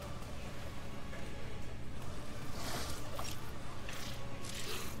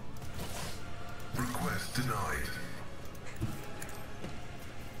 Request denied.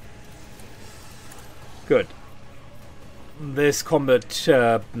 Good. This combat,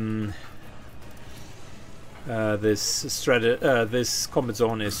 this combat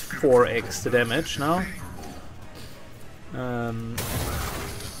zone is 4x the damage now.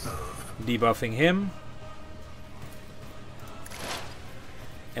 Debuffing him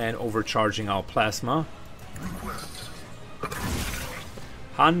and overcharging our plasma.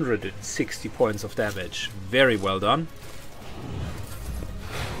 160 points of damage. Very well done.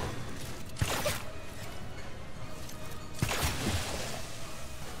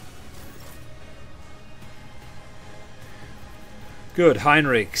 Good,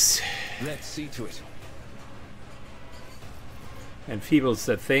 Heinrichs. Let's see to it. Enfeebles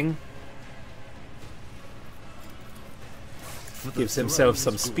that thing. Gives himself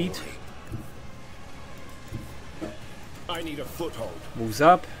some speed. I need a foothold. Moves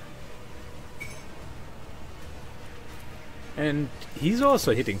up. And he's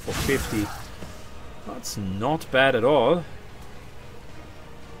also hitting for 50. That's not bad at all.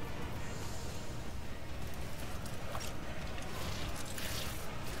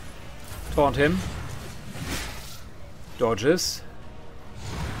 Taunt him. Dodges.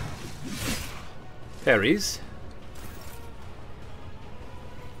 Parries.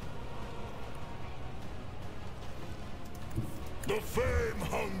 The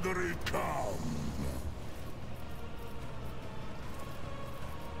fame-hungry come.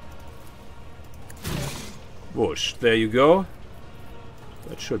 Whoosh, there you go.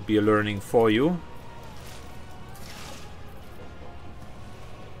 That should be a learning for you.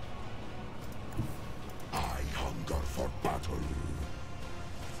 I hunger for battle.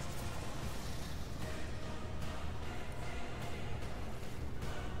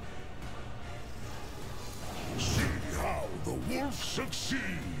 See how the wolf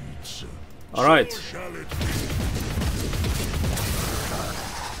succeeds. All right. So shall it be.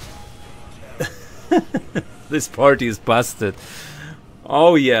 This party is busted.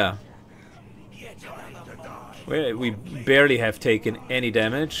 Oh yeah. We barely have taken any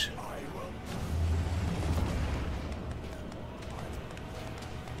damage.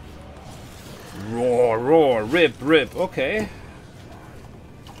 Roar, roar, rip, rip. Okay.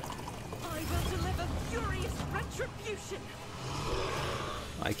 I will deliver furious retribution.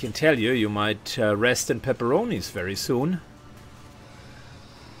 I can tell you, you might rest in pepperonis very soon.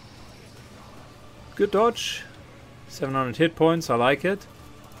 Good dodge. 700 hit points, I like it.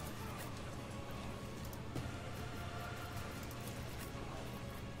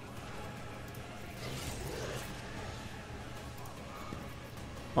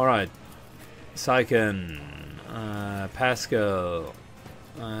 Alright. Syken, Pascal,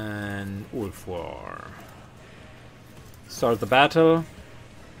 and Ulfar. Start the battle.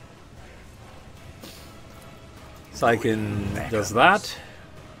 Syken does that.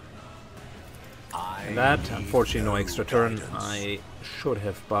 And that, unfortunately, no extra turn. I should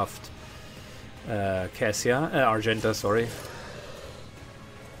have buffed Argenta, sorry.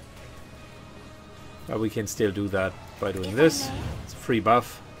 But we can still do that by doing this. It's a free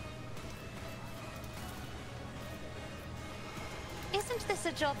buff. Isn't this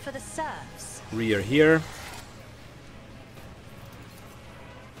a job for the serfs? Rear here.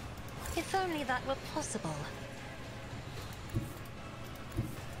 If only that were possible.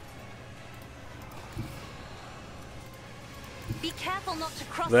 Be careful not to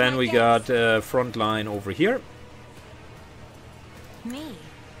cross Then my we gaze. got front line over here. Me.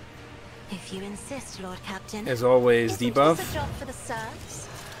 If you insist, Lord Captain. As always, Isn't debuff. this a job for the serfs?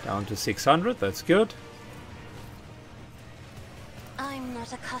 Down to 600, that's good. I'm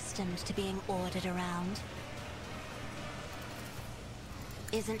not accustomed to being ordered around.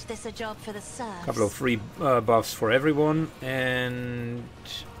 Isn't this a job for the serfs? Couple of free buffs for everyone, and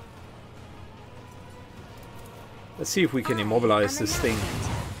let's see if we can immobilize this thing.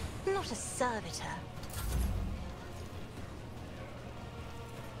 Navigator, not a servitor.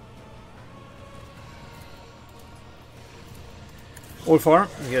 Ulfar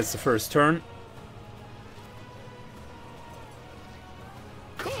gets the first turn.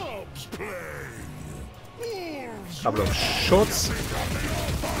 Cubs playing. Couple of shots.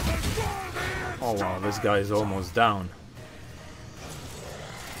 Oh wow, this guy is almost down.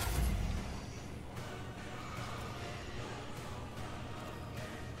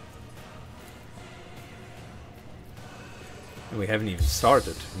 And we haven't even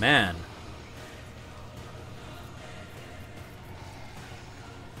started. Man.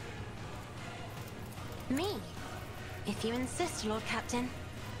 Me. If you insist, Lord Captain.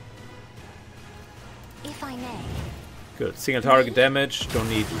 If I may. Good. Single target damage. Don't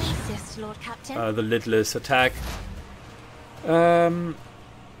need Insist, Lord Captain. the littlest attack.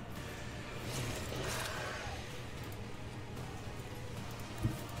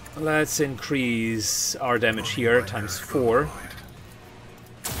 Let's increase our damage here times 4.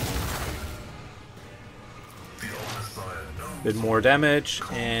 Bit more damage,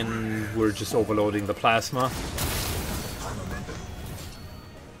 and we're just overloading the plasma.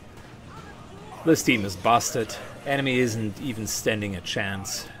 This team is busted. Enemy isn't even standing a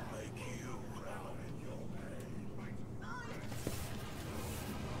chance.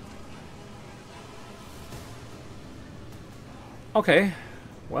 Okay,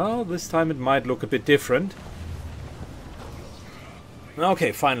 well, this time it might look a bit different.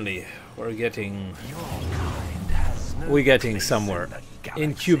 Okay, finally, we're getting somewhere.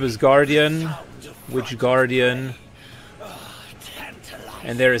 Incubus Guardian, Witch Guardian,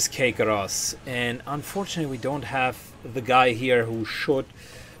 and there is Kekeros. And unfortunately, we don't have the guy here who should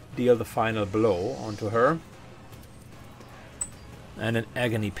deal the final blow onto her. And an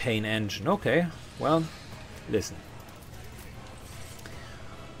Agony Pain Engine. Okay, well, listen.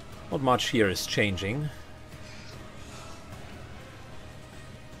 Not much here is changing.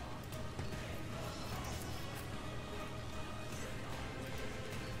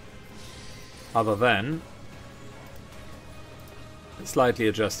 Other than slightly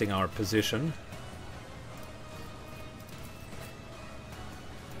adjusting our position.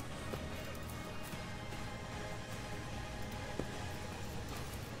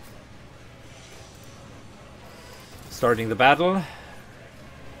 Starting the battle.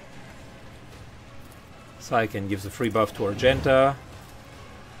 Syken gives a free buff to Argenta.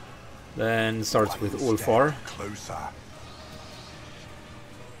 Then starts with Ulfar. Closer.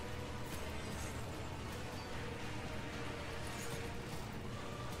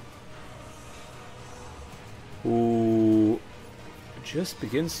 Who just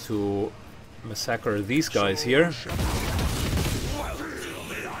begins to massacre these guys here.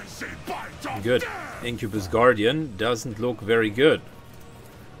 Good. Incubus Guardian doesn't look very good.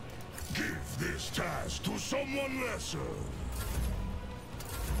 Give this task to someone lesser.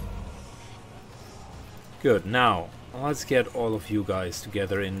 Good. Now, let's get all of you guys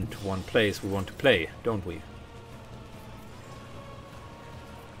together into one place. We want to play, don't we?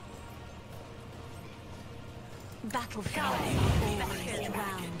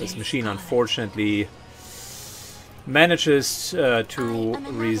 This machine unfortunately manages to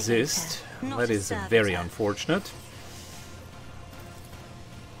resist. That is very unfortunate.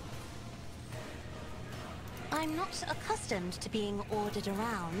 I'm not accustomed to being ordered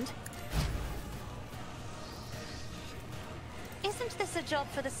around. Isn't this a job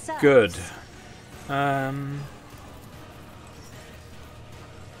for the serfs? Good.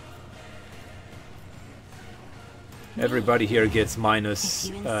 Everybody here gets minus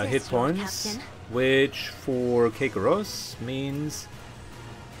hit points, which for Kekeros means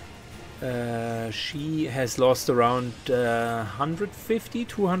she has lost around 150,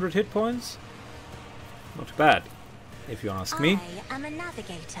 200 hit points. Not too bad, if you ask me. I am a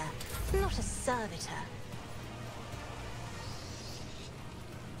navigator, not a servitor.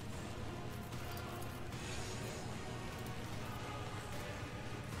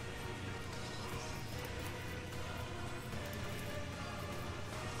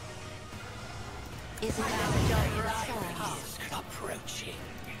 Isn't our job for ourselves? Approaching.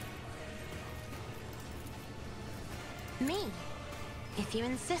 Me. If you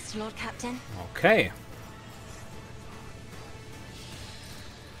insist, Lord Captain. Okay.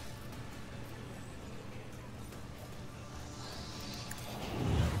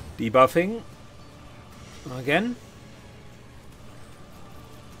 Debuffing again.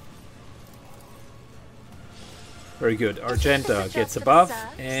 Very good. Argenta gets a buff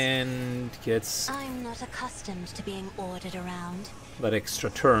and gets I'm not accustomed to being ordered around. that extra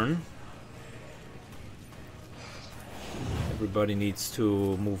turn. Everybody needs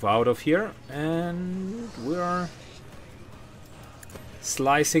to move out of here, and we're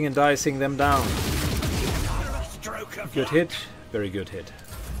slicing and dicing them down. Good hit. Very good hit.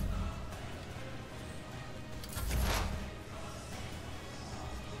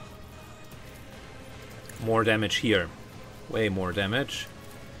 More damage here. Way more damage.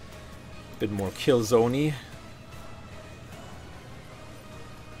 Bit more kill zone-y.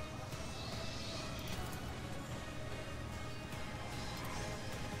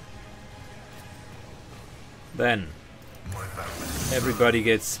 Then everybody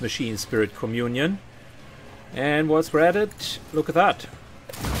gets Machine Spirit Communion. And what's we're at it? Look at that.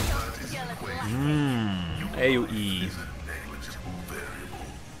 AoE.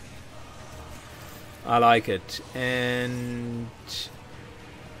 I like it. And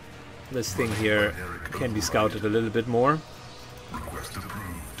this thing here can be scouted a little bit more. Request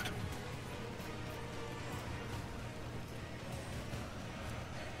approved.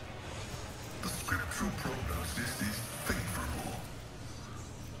 The scriptural prognosis is favorable.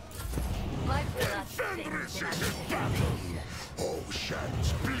 Fenris is in battle.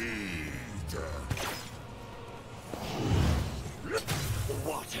 Oceans bleed.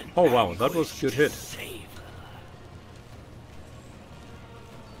 What an Oh wow, that was a good hit.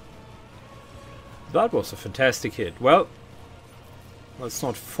 That was a fantastic hit. Well, let's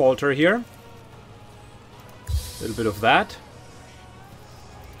not falter here. A little bit of that.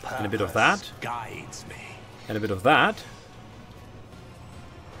 And a bit of that. Guides me. And a bit of that.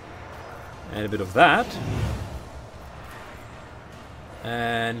 And a bit of that.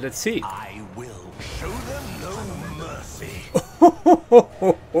 And let's see. I will show them no mercy.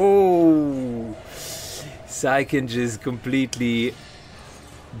 Syken just completely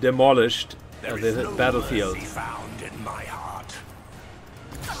demolished There is the no battlefield. mercy found in my heart.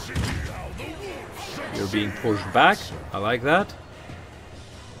 You're being pushed back. I like that.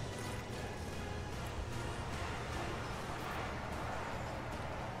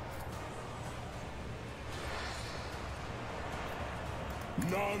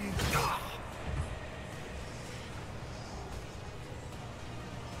 None.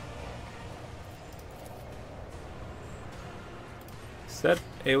 Is that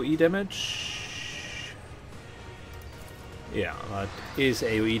AoE damage? Yeah, that is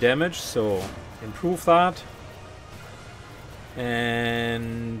AoE damage, so improve that.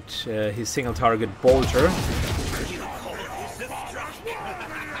 And his single target bolter.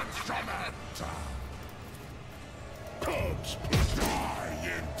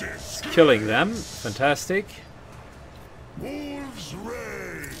 It's killing them. Fantastic. Wolves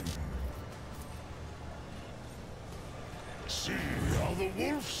reign. See how the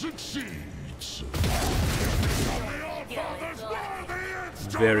wolf succeeds.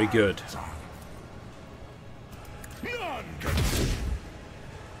 Very good. None can.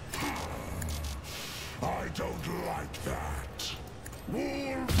 I don't like that.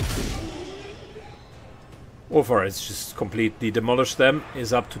 Wolves. Over, it's just completely demolished them.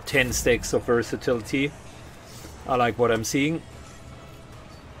 Is up to 10 stacks of versatility. I like what I'm seeing.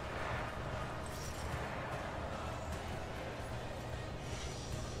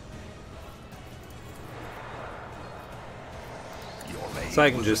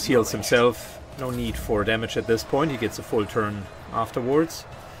 Syken just heals himself. No need for damage at this point. He gets a full turn afterwards.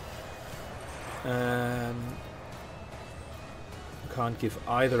 Can't give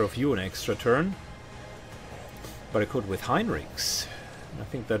either of you an extra turn. But I could with Heinrichs. I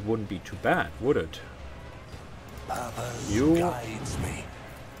think that wouldn't be too bad, would it? You Guides me.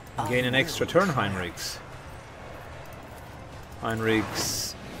 gain an extra turn, Heinrichs.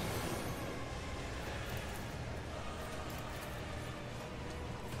 Heinrichs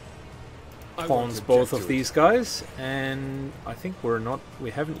pawns both of these guys, and I think we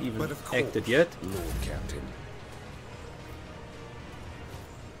haven't even acted yet. Lord Captain.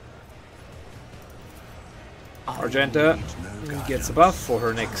 Argenta gets a buff for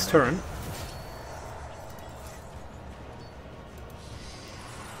her next turn.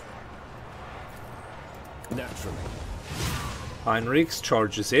 Naturally. Heinrichs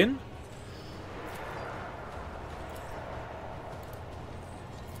charges in.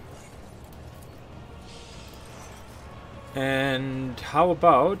 And how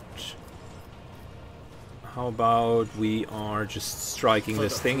about we are just striking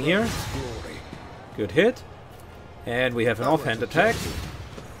this thing here. Good hit. And we have an offhand attack.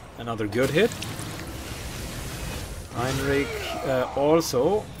 Another good hit. Heinrich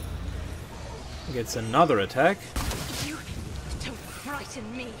also gets another attack. You don't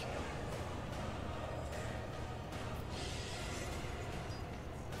frighten me.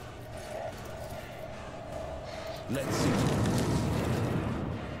 Let's see.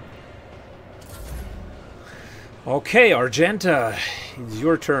 Okay, Argenta, it's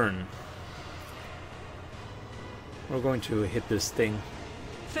your turn. We're going to hit this thing.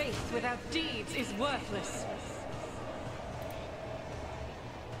 Faith without deeds is worthless.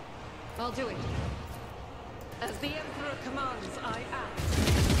 I'll do it. As the Emperor commands, I act.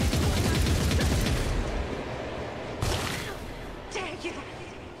 Dare you!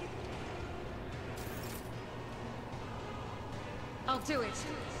 I'll do it.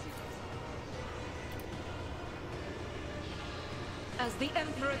 As the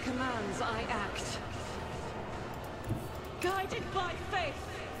Emperor commands, I act. Guided by faith.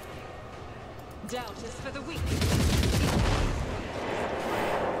 Doubt is for the weak.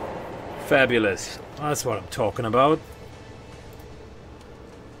 Fabulous. That's what I'm talking about.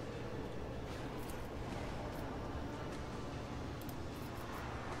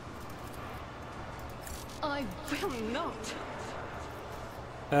 I will not.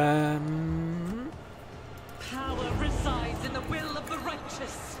 Power resides in the will of the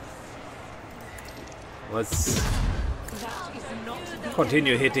righteous. Let's That is not the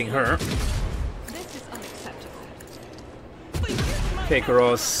continue hitting her. This is unacceptable.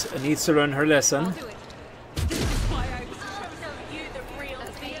 Pekaros needs to learn her lesson. I'll do it. This is why I was chosen. You the real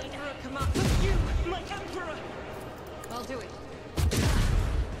As the Emperor commands, you, my Emperor. I'll do it.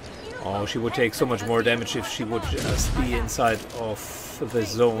 Oh, she would take so much more damage if she would just be inside of the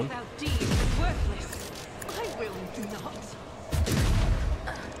zone. Without deeds is worthless. I will not.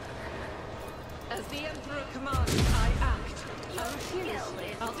 As the Emperor commands, I act. I refuse.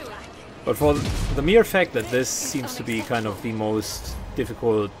 I'll do it. But for the mere fact that this seems to be kind of the most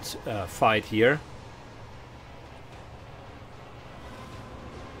difficult fight here,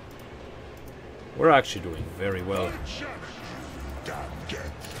 we're actually doing very well.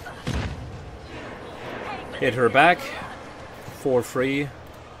 Hit her back for free.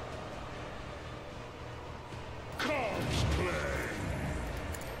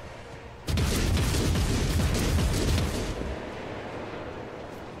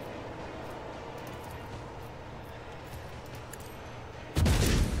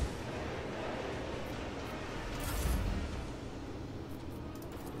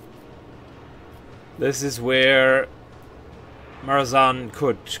 This is where Marzan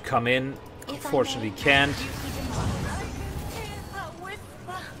could come in. Unfortunately can't.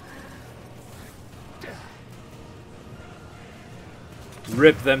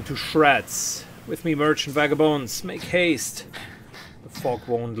 Rip them to shreds. With me, merchant vagabonds, make haste. The fog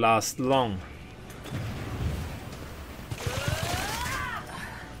won't last long.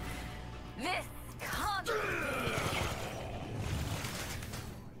 This can't be.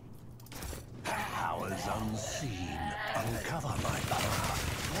 Powers unseen. Uncover my power.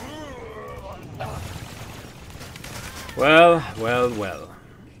 Well, well, well.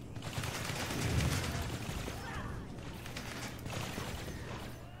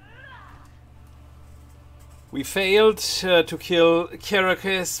 We failed to kill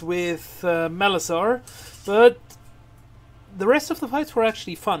Heretics with Malazar, but the rest of the fights were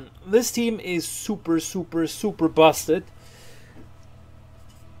actually fun. This team is super, super, super busted.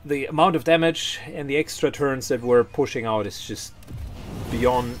 The amount of damage and the extra turns that we're pushing out is just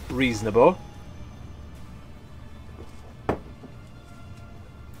beyond reasonable.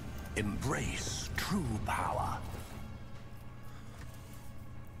 Embrace true power.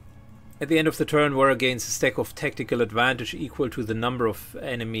 At the end of the turn, we're against a stack of tactical advantage equal to the number of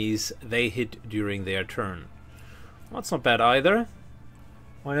enemies they hit during their turn. Well, that's not bad either.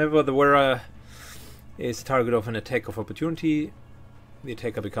 Whenever the wearer is target of an attack of opportunity, the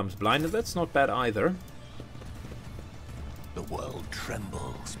attacker becomes blinded. That's not bad either. The world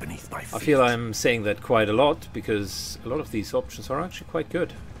trembles beneath my feet. I feel I'm saying that quite a lot, because a lot of these options are actually quite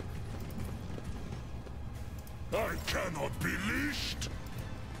good. I cannot be leashed.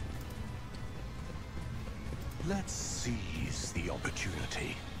 Let's seize the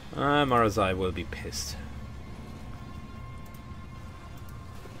opportunity. Marazai will be pissed.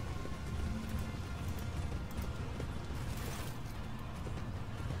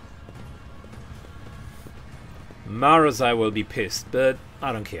 Marazai will be pissed, but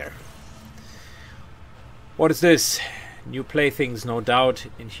I don't care. What is this? New playthings, no doubt,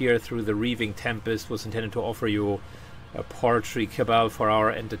 in here through the Reaving Tempest was intended to offer you a paltry cabal for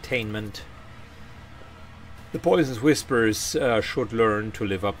our entertainment. The Poisonous Whisperers should learn to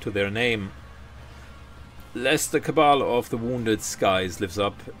live up to their name. Lest the cabal of the Wounded Skies lives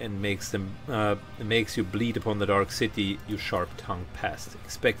up and makes you bleed upon the Dark City, you sharp-tongued pest.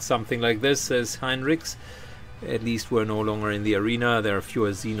 Expect something like this, says Heinrichs. At least we're no longer in the arena. There are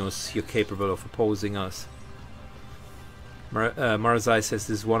fewer Xenos here capable of opposing us. Marzai says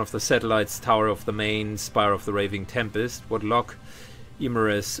this is one of the satellites, Tower of the Main, Spire of the Raving Tempest. What luck.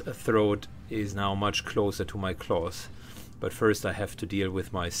 Imra's throat is now much closer to my claws. But first I have to deal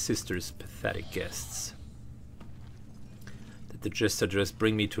with my sister's pathetic guests. Did the Jester just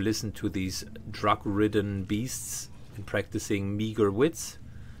bring me to listen to these drug-ridden beasts and practicing meager wits?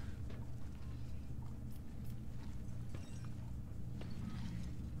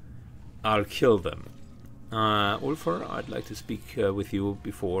 I'll kill them. Ulfar, I'd like to speak with you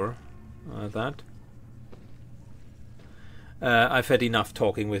before that. I've had enough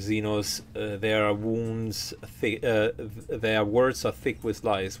talking with Xenos. Their words are thick with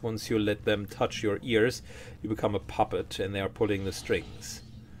lies. Once you let them touch your ears, you become a puppet, and they are pulling the strings.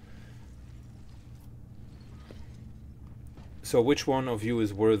 So which one of you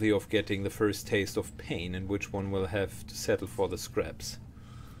is worthy of getting the first taste of pain, and which one will have to settle for the scraps?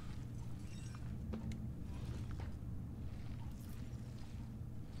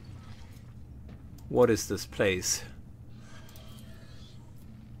 What is this place?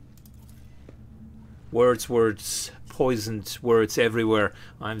 Words, words, poisoned words everywhere.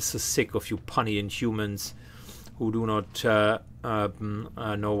 I'm so sick of you punny inhumans who do not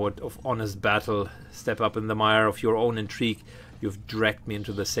know what of honest battle. Step up in the mire of your own intrigue. You've dragged me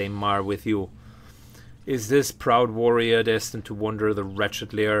into the same mire with you. Is this proud warrior destined to wander the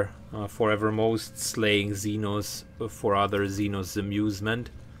wretched lair forevermost, slaying Xenos for other Xenos' amusement?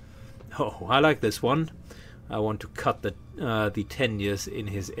 Oh, I like this one. I want to cut the tendons in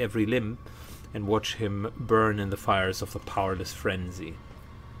his every limb and watch him burn in the fires of the powerless frenzy.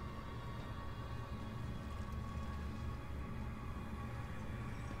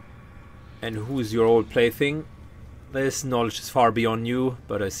 And who's your old plaything? This knowledge is far beyond you,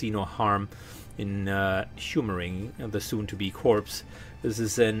 but I see no harm in humoring the soon-to-be corpse. This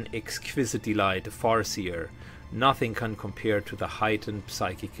is an exquisitely light farseer. Nothing can compare to the heightened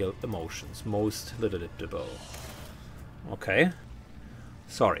psychical emotions. Most delectable. Okay.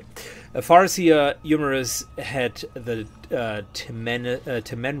 Sorry. A farseer humorous had the temerity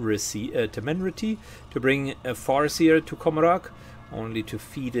to bring a farseer to Komarak, only to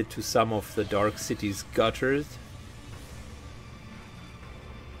feed it to some of the Dark City's gutters.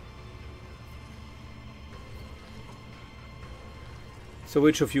 So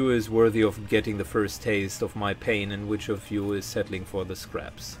which of you is worthy of getting the first taste of my pain, and which of you is settling for the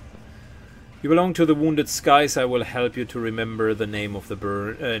scraps? You belong to the Wounded Skies. I will help you to remember the name of the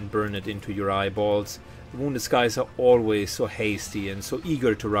and burn it into your eyeballs. The Wounded Skies are always so hasty and so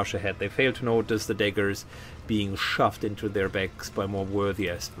eager to rush ahead. They fail to notice the daggers being shoved into their backs by more worthy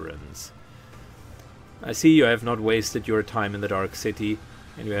aspirants. I see you have not wasted your time in the Dark City,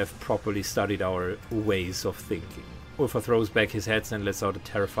 and you have properly studied our ways of thinking. Ulfa throws back his head and lets out a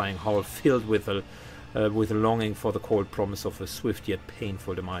terrifying howl filled with a longing for the cold promise of a swift yet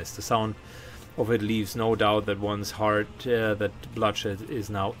painful demise. The sound of it leaves no doubt that one's heart that bloodshed is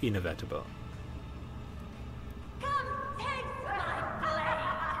now inevitable.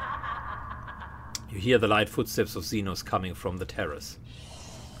 You hear the light footsteps of Xenos coming from the terrace.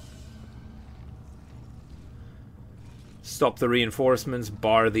 Stop the reinforcements,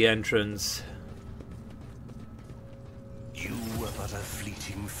 bar the entrance. You were but a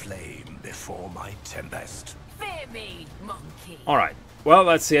fleeting flame before my tempest. Fear me, monkey. Alright, well,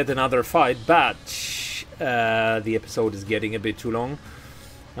 that's yet another fight, but the episode is getting a bit too long.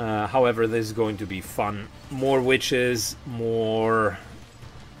 However, this is going to be fun. More witches, more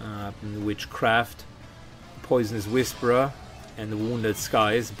witchcraft. Poisonous Whisperer and the Wounded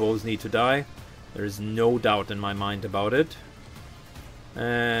Skies both need to die. There is no doubt in my mind about it.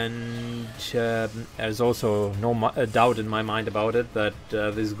 And there's also no doubt in my mind about it that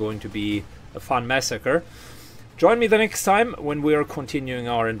this is going to be a fun massacre. Join me the next time when we are continuing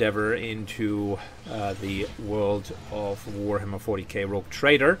our endeavor into the world of Warhammer 40k Rogue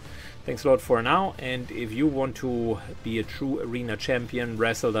Trader. Thanks a lot for now, and if you want to be a true arena champion,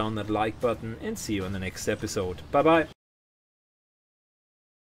 wrestle down that like button, and see you in the next episode. Bye bye.